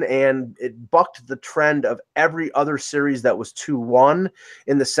Washington, and it bucked the trend of every other series that was 2-1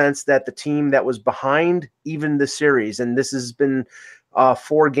 in the sense that the team that was behind even the series, and this has been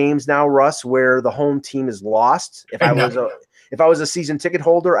 4 games now, Russ, where the home team is lost. If I was a season ticket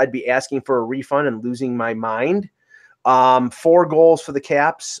holder, I'd be asking for a refund and losing my mind. 4 goals for the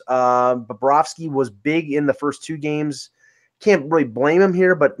Caps. Bobrovsky was big in the first 2 games. Can't really blame him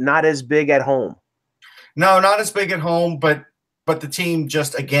here, but not as big at home. No, not as big at home, but the team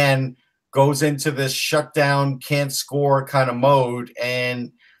just, again, goes into this shutdown, can't score kind of mode.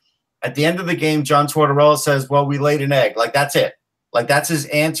 And at the end of the game, John Tortorella says, well, we laid an egg. Like, that's it. Like, that's his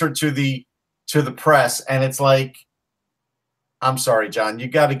answer to the press. And it's like, I'm sorry, John, you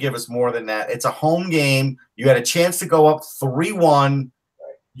got to give us more than that. It's a home game. You had a chance to go up 3-1.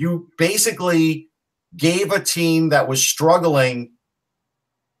 You basically gave a team that was struggling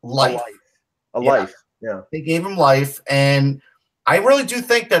life. Life. Yeah. They gave him life. And I really do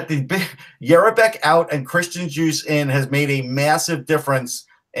think that the Yerabek out and Christian Juice in has made a massive difference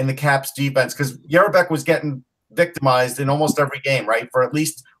in the Caps defense, because Yerabek was getting victimized in almost every game, right? For at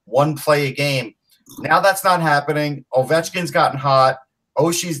least one play a game. Now that's not happening. Ovechkin's gotten hot.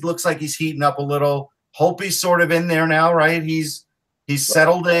 Oshie's looks like he's heating up a little. Holtby's sort of in there now, right? He's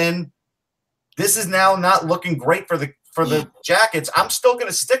settled in. This is now not looking great for the Jackets. I'm still going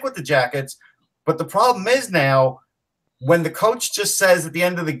to stick with the Jackets, but the problem is now when the coach just says at the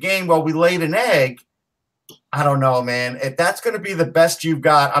end of the game, well, we laid an egg, I don't know, man. If that's going to be the best you've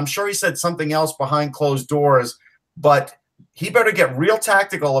got, I'm sure he said something else behind closed doors, but he better get real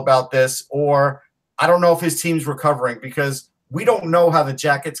tactical about this, or I don't know if his team's recovering, because we don't know how the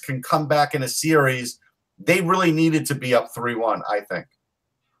Jackets can come back in a series. They really needed to be up 3-1, I think.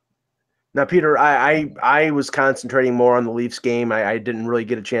 Now, Peter, I was concentrating more on the Leafs game. I didn't really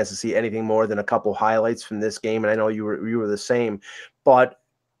get a chance to see anything more than a couple highlights from this game, and I know you were the same. But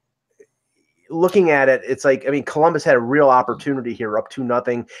looking at it, it's like, I mean, Columbus had a real opportunity here, up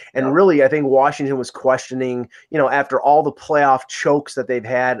 2-0, and really, I think Washington was questioning, after all the playoff chokes that they've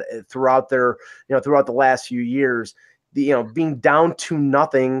had throughout the last few years, being down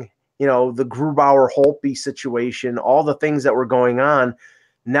 2-0, the Grubauer-Holtby situation, all the things that were going on.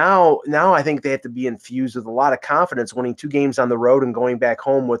 Now I think they have to be infused with a lot of confidence, winning 2 games on the road and going back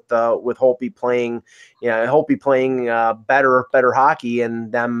home with Holtby playing, better hockey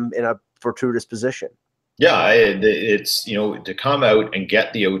and them in a fortuitous position. Yeah, it's to come out and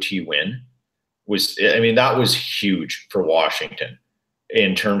get the OT win that was huge for Washington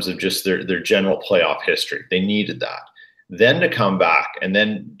in terms of just their general playoff history. They needed that. Then to come back and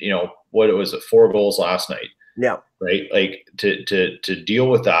then what it was, 4 goals last night. Yeah. Right. Like to deal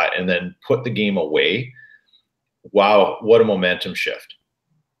with that and then put the game away. Wow. What a momentum shift.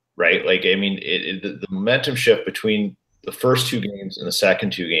 Right. Like, I mean, the momentum shift between the first 2 games and the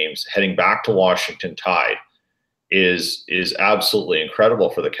second 2 games heading back to Washington tied is absolutely incredible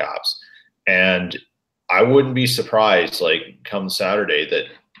for the Caps. And I wouldn't be surprised, like, come Saturday, that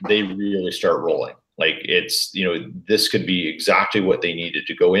they really start rolling. Like, it's, this could be exactly what they needed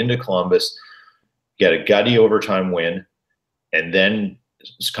to go into Columbus, get a gutty overtime win, and then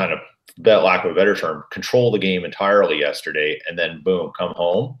just kind of, lack of a better term, control the game entirely yesterday, and then boom, come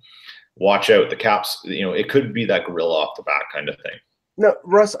home. Watch out, the Caps, it could be that gorilla off the bat kind of thing. No,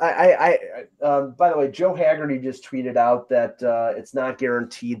 Russ, I by the way, Joe Haggerty just tweeted out that it's not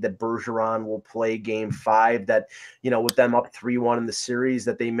guaranteed that Bergeron will play game 5, that, with them up 3-1 in the series,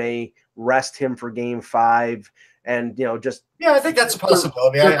 that they may rest him for game 5. And, just. Yeah, I think that's a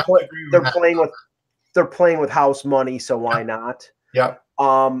possibility. They're playing with house money, so why not? Yeah.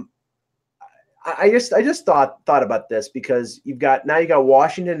 I just thought about this, because you got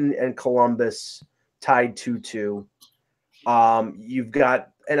Washington and Columbus tied 2-2. You've got,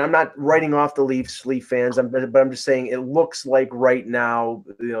 and I'm not writing off the Leaf fans, but I'm just saying it looks like right now,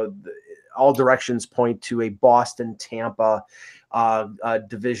 all directions point to a Boston-Tampa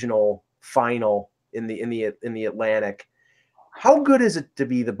divisional final in the Atlantic. How good is it to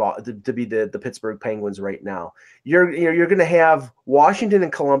be the Pittsburgh Penguins right now? You're going to have Washington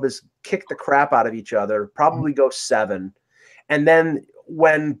and Columbus kick the crap out of each other, probably go 7, and then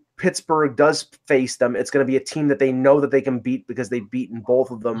when Pittsburgh does face them, it's going to be a team that they know that they can beat, because they've beaten both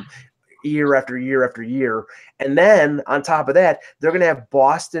of them year after year after year. And then on top of that, they're going to have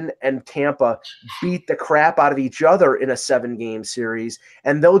Boston and Tampa beat the crap out of each other in a 7-game series,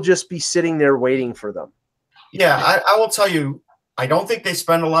 and they'll just be sitting there waiting for them. Yeah, I will tell you, I don't think they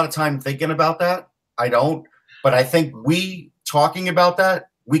spend a lot of time thinking about that. I don't. But I think talking about that,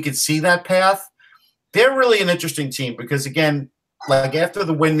 we could see that path. They're really an interesting team, because, again, like after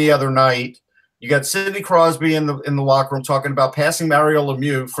the win the other night, you got Sidney Crosby in the locker room talking about passing Mario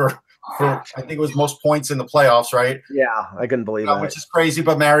Lemieux for I think it was most points in the playoffs, right? Yeah, I couldn't believe that. Which is crazy,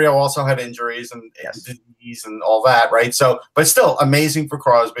 but Mario also had injuries and disease and all that, right? So, but still amazing for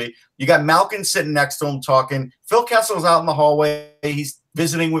Crosby. You got Malkin sitting next to him talking. Phil Kessel's out in the hallway. He's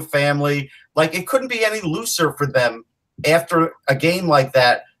visiting with family. Like, it couldn't be any looser for them after a game like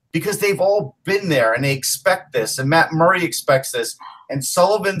that, because they've all been there and they expect this, and Matt Murray expects this, and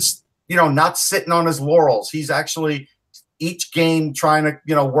Sullivan's, not sitting on his laurels. He's actually each game trying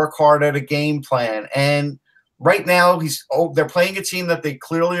to, work hard at a game plan. And right now they're playing a team that they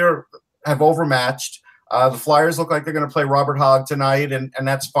clearly have overmatched. The Flyers look like they're going to play Robert Hogg tonight, and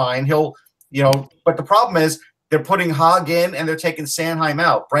that's fine. He'll, but the problem is they're putting Hogg in and they're taking Sanheim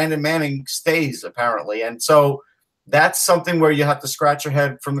out. Brandon Manning stays, apparently. And so that's something where you have to scratch your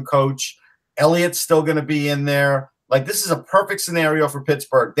head from the coach. Elliott's still going to be in there. Like, this is a perfect scenario for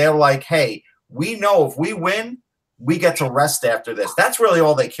Pittsburgh. They're like, hey, we know if we win, we get to rest after this. That's really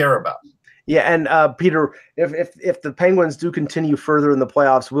all they care about. Yeah, and Peter, if the Penguins do continue further in the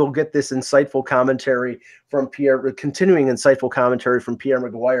playoffs, we'll get this insightful commentary from continuing insightful commentary from Pierre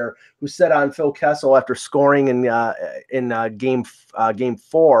Maguire, who said on Phil Kessel after scoring in game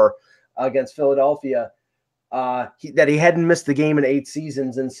 4 against Philadelphia that he hadn't missed the game in 8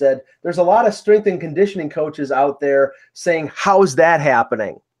 seasons, and said there's a lot of strength and conditioning coaches out there saying, how's that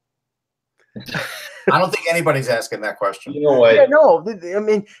happening? I don't think anybody's asking that question. You know what? Yeah, no, I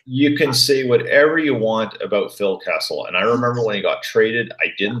mean, you can say whatever you want about Phil Kessel. And I remember when he got traded, I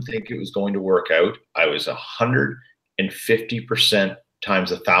didn't think it was going to work out. I was 150%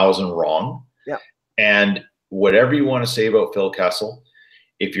 times 1,000 wrong. Yeah. And whatever you want to say about Phil Kessel,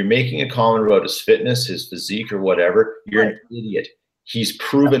 if you're making a comment about his fitness, his physique, or whatever, you're an idiot. He's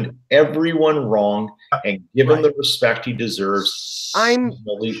proven everyone wrong and given the respect he deserves.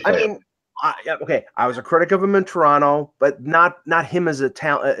 Okay, I was a critic of him in Toronto, but not him as a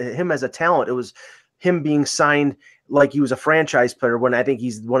talent. It was him being signed like he was a franchise player when I think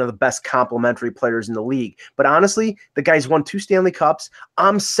he's one of the best complimentary players in the league. But honestly, the guy's won 2 Stanley Cups.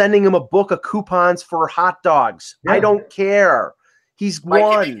 I'm sending him a book of coupons for hot dogs. Yeah. I don't care. He's won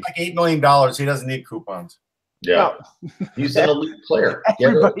like $8 million. He doesn't need coupons. Yeah, no. He's an elite player.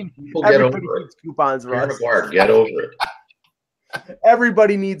 Everybody needs coupons, Russ. Get over it.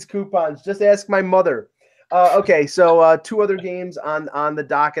 Everybody needs coupons. Just ask my mother. Okay, so 2 other games on the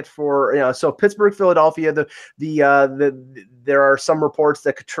docket for so Pittsburgh, Philadelphia. There are some reports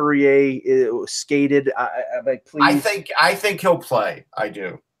that Couturier skated. Please. I think he'll play. I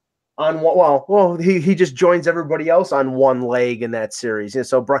do. On well, he just joins everybody else on one leg in that series. And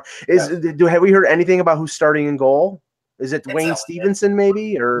so, have we heard anything about who's starting in goal? Is it Wayne Stevenson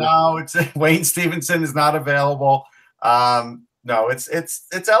maybe? Or no, it's Wayne Stevenson is not available. No, it's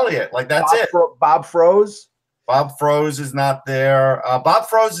Elliott. Like, that's it. Bob Froese. Bob Froese is not there. Bob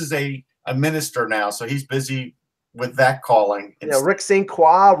Froese is a minister now, so he's busy with that calling. Rick St.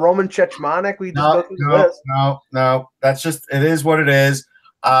 Croix, Roman Chechmanek. We just go through the list. No. That's just, it is what it is.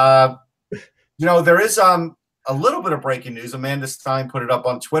 There is a little bit of breaking news. Amanda Stein put it up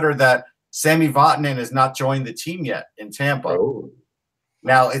on Twitter that Sami Vatanen has not joined the team yet in Tampa. Oh.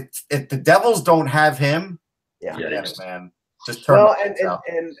 Now, if the Devils don't have him, man. Just turn and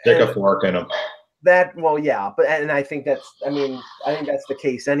stick a fork in him. But I think that's the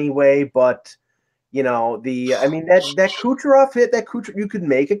case anyway. But that Kucherov hit, you could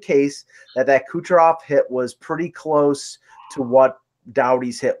make a case that Kucherov hit was pretty close to what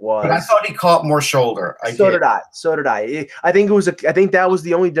Doughty's hit was. But I thought he caught more shoulder. So did I. I think that was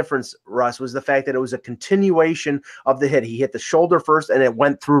the only difference, Russ, was the fact that it was a continuation of the hit. He hit the shoulder first, and it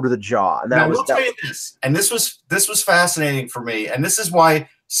went through to the jaw. And I'll tell you this, and this was fascinating for me, and this is why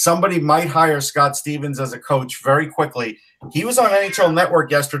somebody might hire Scott Stevens as a coach very quickly. He was on NHL Network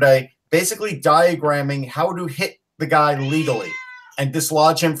yesterday, basically diagramming how to hit the guy legally and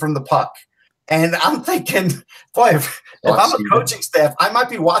dislodge him from the puck. And I'm thinking, boy, if I'm a coaching staff, I might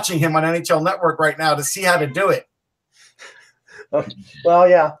be watching him on NHL Network right now to see how to do it. Well,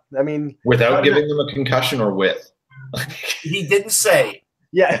 yeah. I mean, without giving them a concussion or with? He didn't say.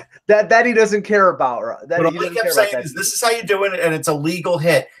 Yeah, that he doesn't care about. But all he kept saying is, this is how you do it, and it's a legal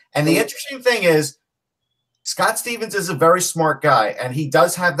hit. And the interesting thing is, Scott Stevens is a very smart guy, and he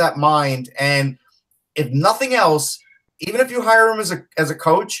does have that mind. And if nothing else, even if you hire him as a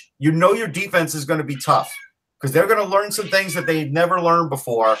coach, your defense is going to be tough because they're going to learn some things that they've never learned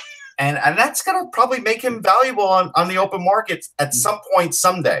before. And that's going to probably make him valuable on the open market at some point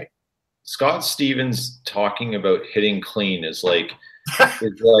someday. Scott Stevens talking about hitting clean is like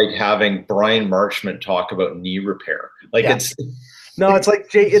having Brian Marchment talk about knee repair. It's like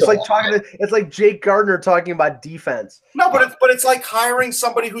Jake Gardner talking about defense. No, but it's like hiring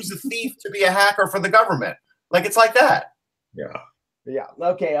somebody who's a thief to be a hacker for the government. Like, it's like that. Yeah.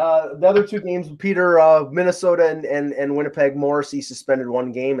 Okay. The other 2 games, Peter, Minnesota and Winnipeg. Morrissey suspended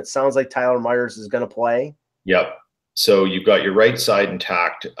 1 game. It sounds like Tyler Myers is going to play. Yep. So you've got your right side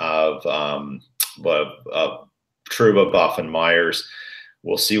intact of Trouba, Buff, and Myers.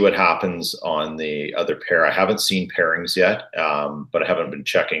 We'll see what happens on the other pair. I haven't seen pairings yet, but I haven't been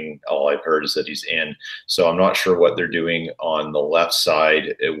checking. All I've heard is that he's in. So I'm not sure what they're doing on the left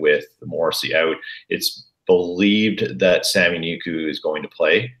side with Morrissey out. It's believed that Sami Niku is going to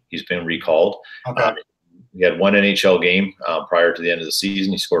play. He's been recalled. Okay. He had 1 NHL game prior to the end of the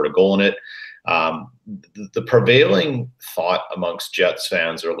season. He scored a goal in it. The prevailing thought amongst Jets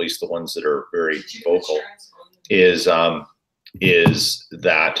fans, or at least the ones that are very vocal, is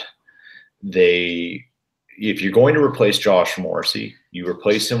that they, if you're going to replace Josh Morrissey, you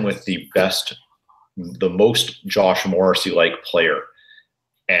replace him with the most Josh Morrissey-like player,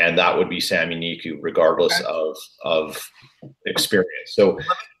 and that would be Sami Niku, regardless of experience. So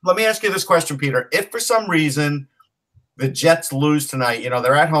let me ask you this question, Peter. If for some reason the Jets lose tonight,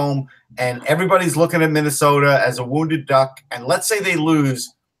 they're at home and everybody's looking at Minnesota as a wounded duck, and let's say they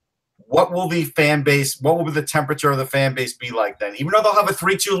lose, what will the temperature of the fan base be like then? Even though they'll have a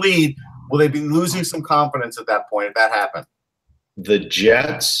 3-2 lead, will they be losing some confidence at that point if that happened? The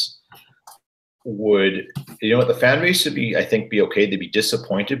Jets would, the fan base would be, I think, be okay. They'd be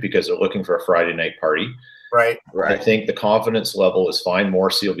disappointed because they're looking for a Friday night party. Right. I think the confidence level is fine.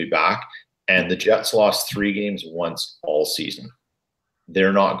 Morrissey will be back. And the Jets lost 3 games once all season.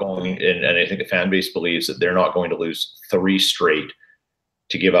 They're not going, and I think the fan base believes that they're not going to lose 3 straight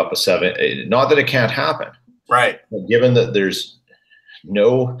to give up a 7. Not that it can't happen. Right. But given that there's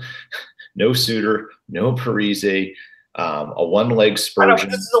no Suter, no Parise, a one-leg Spurgeon.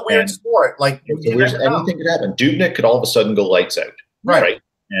 This is a weird sport. Like, anything could happen. Dubnyk could all of a sudden go lights out. Right.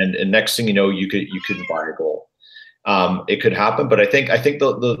 And next thing you know, you could buy a goal. It could happen, but I think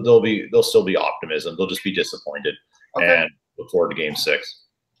there'll still be optimism. They'll just be disappointed and look forward to Game 6.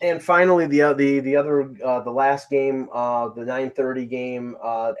 And finally, the last game, the 9:30 game,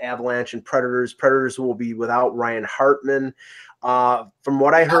 Avalanche and Predators. Predators will be without Ryan Hartman. From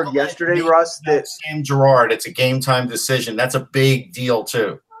what I heard yesterday, Russ, that Sam Girard, it's a game time decision. That's a big deal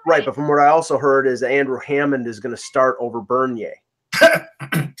too. Right, but from what I also heard is that Andrew Hammond is going to start over Bernier.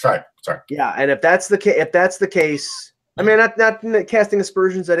 Sorry. Yeah, and if that's the case, I mean, not casting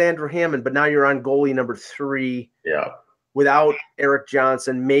aspersions at Andrew Hammond, but now you're on goalie number 3. Yeah. Without Eric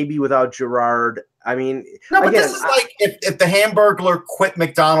Johnson, maybe without Girard. I mean, no, but this is like if the Hamburglar quit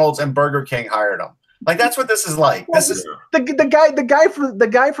McDonald's and Burger King hired him. Like, that's what this is like. Well, this is the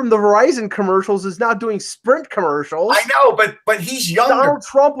guy from the Verizon commercials is now doing Sprint commercials. I know, but he's younger. Donald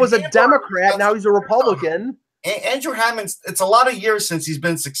Trump was a Democrat, now he's a Republican. Andrew Hammond, it's a lot of years since he's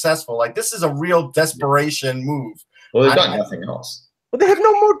been successful. Like, this is a real desperation move. Well, they've got nothing else. Well, they have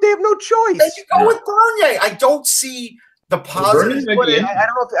no choice. They should go with Bernier. I don't see the positive.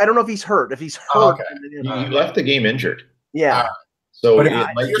 I don't know if he's hurt. If he's hurt, he left the game injured. Yeah. So but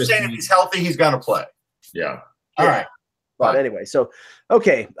you're saying if he's healthy, he's going to play. Yeah. All right. But anyway, so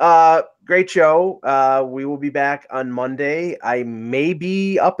okay, great show. We will be back on Monday. I may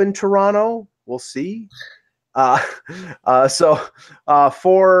be up in Toronto. We'll see. For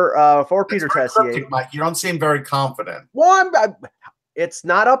Peter Tessier, Mike, you don't seem very confident. Well, it's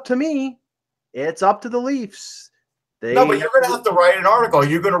not up to me. It's up to the Leafs. No, but you're going to have to write an article.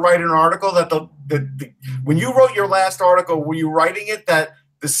 You're going to write an article that when you wrote your last article, were you writing it that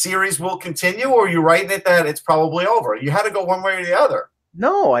the series will continue, or are you writing it that it's probably over? You had to go one way or the other.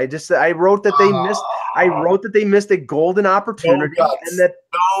 No, I wrote that they missed. I wrote that they missed a golden opportunity, and that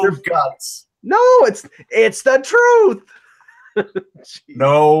no guts. No, it's the truth.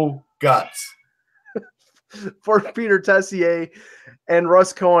 No guts. For Peter Tessier and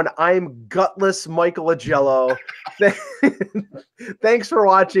Russ Cohen, I'm gutless Michael Agello. Thanks for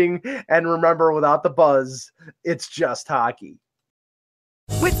watching, and remember, without the buzz, it's just hockey.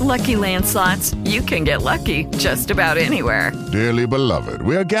 With Lucky Land Slots, you can get lucky just about anywhere. Dearly beloved,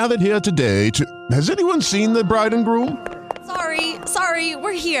 we are gathered here today to... Has anyone seen the bride and groom? Sorry,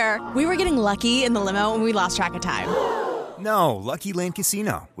 we're here. We were getting lucky in the limo and we lost track of time. No, Lucky Land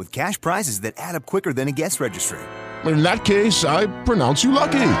Casino, with cash prizes that add up quicker than a guest registry. In that case, I pronounce you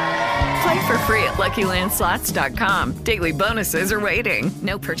lucky. Play for free at LuckyLandSlots.com. Daily bonuses are waiting.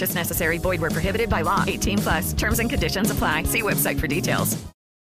 No purchase necessary. Void where prohibited by law. 18+. Terms and conditions apply. See website for details.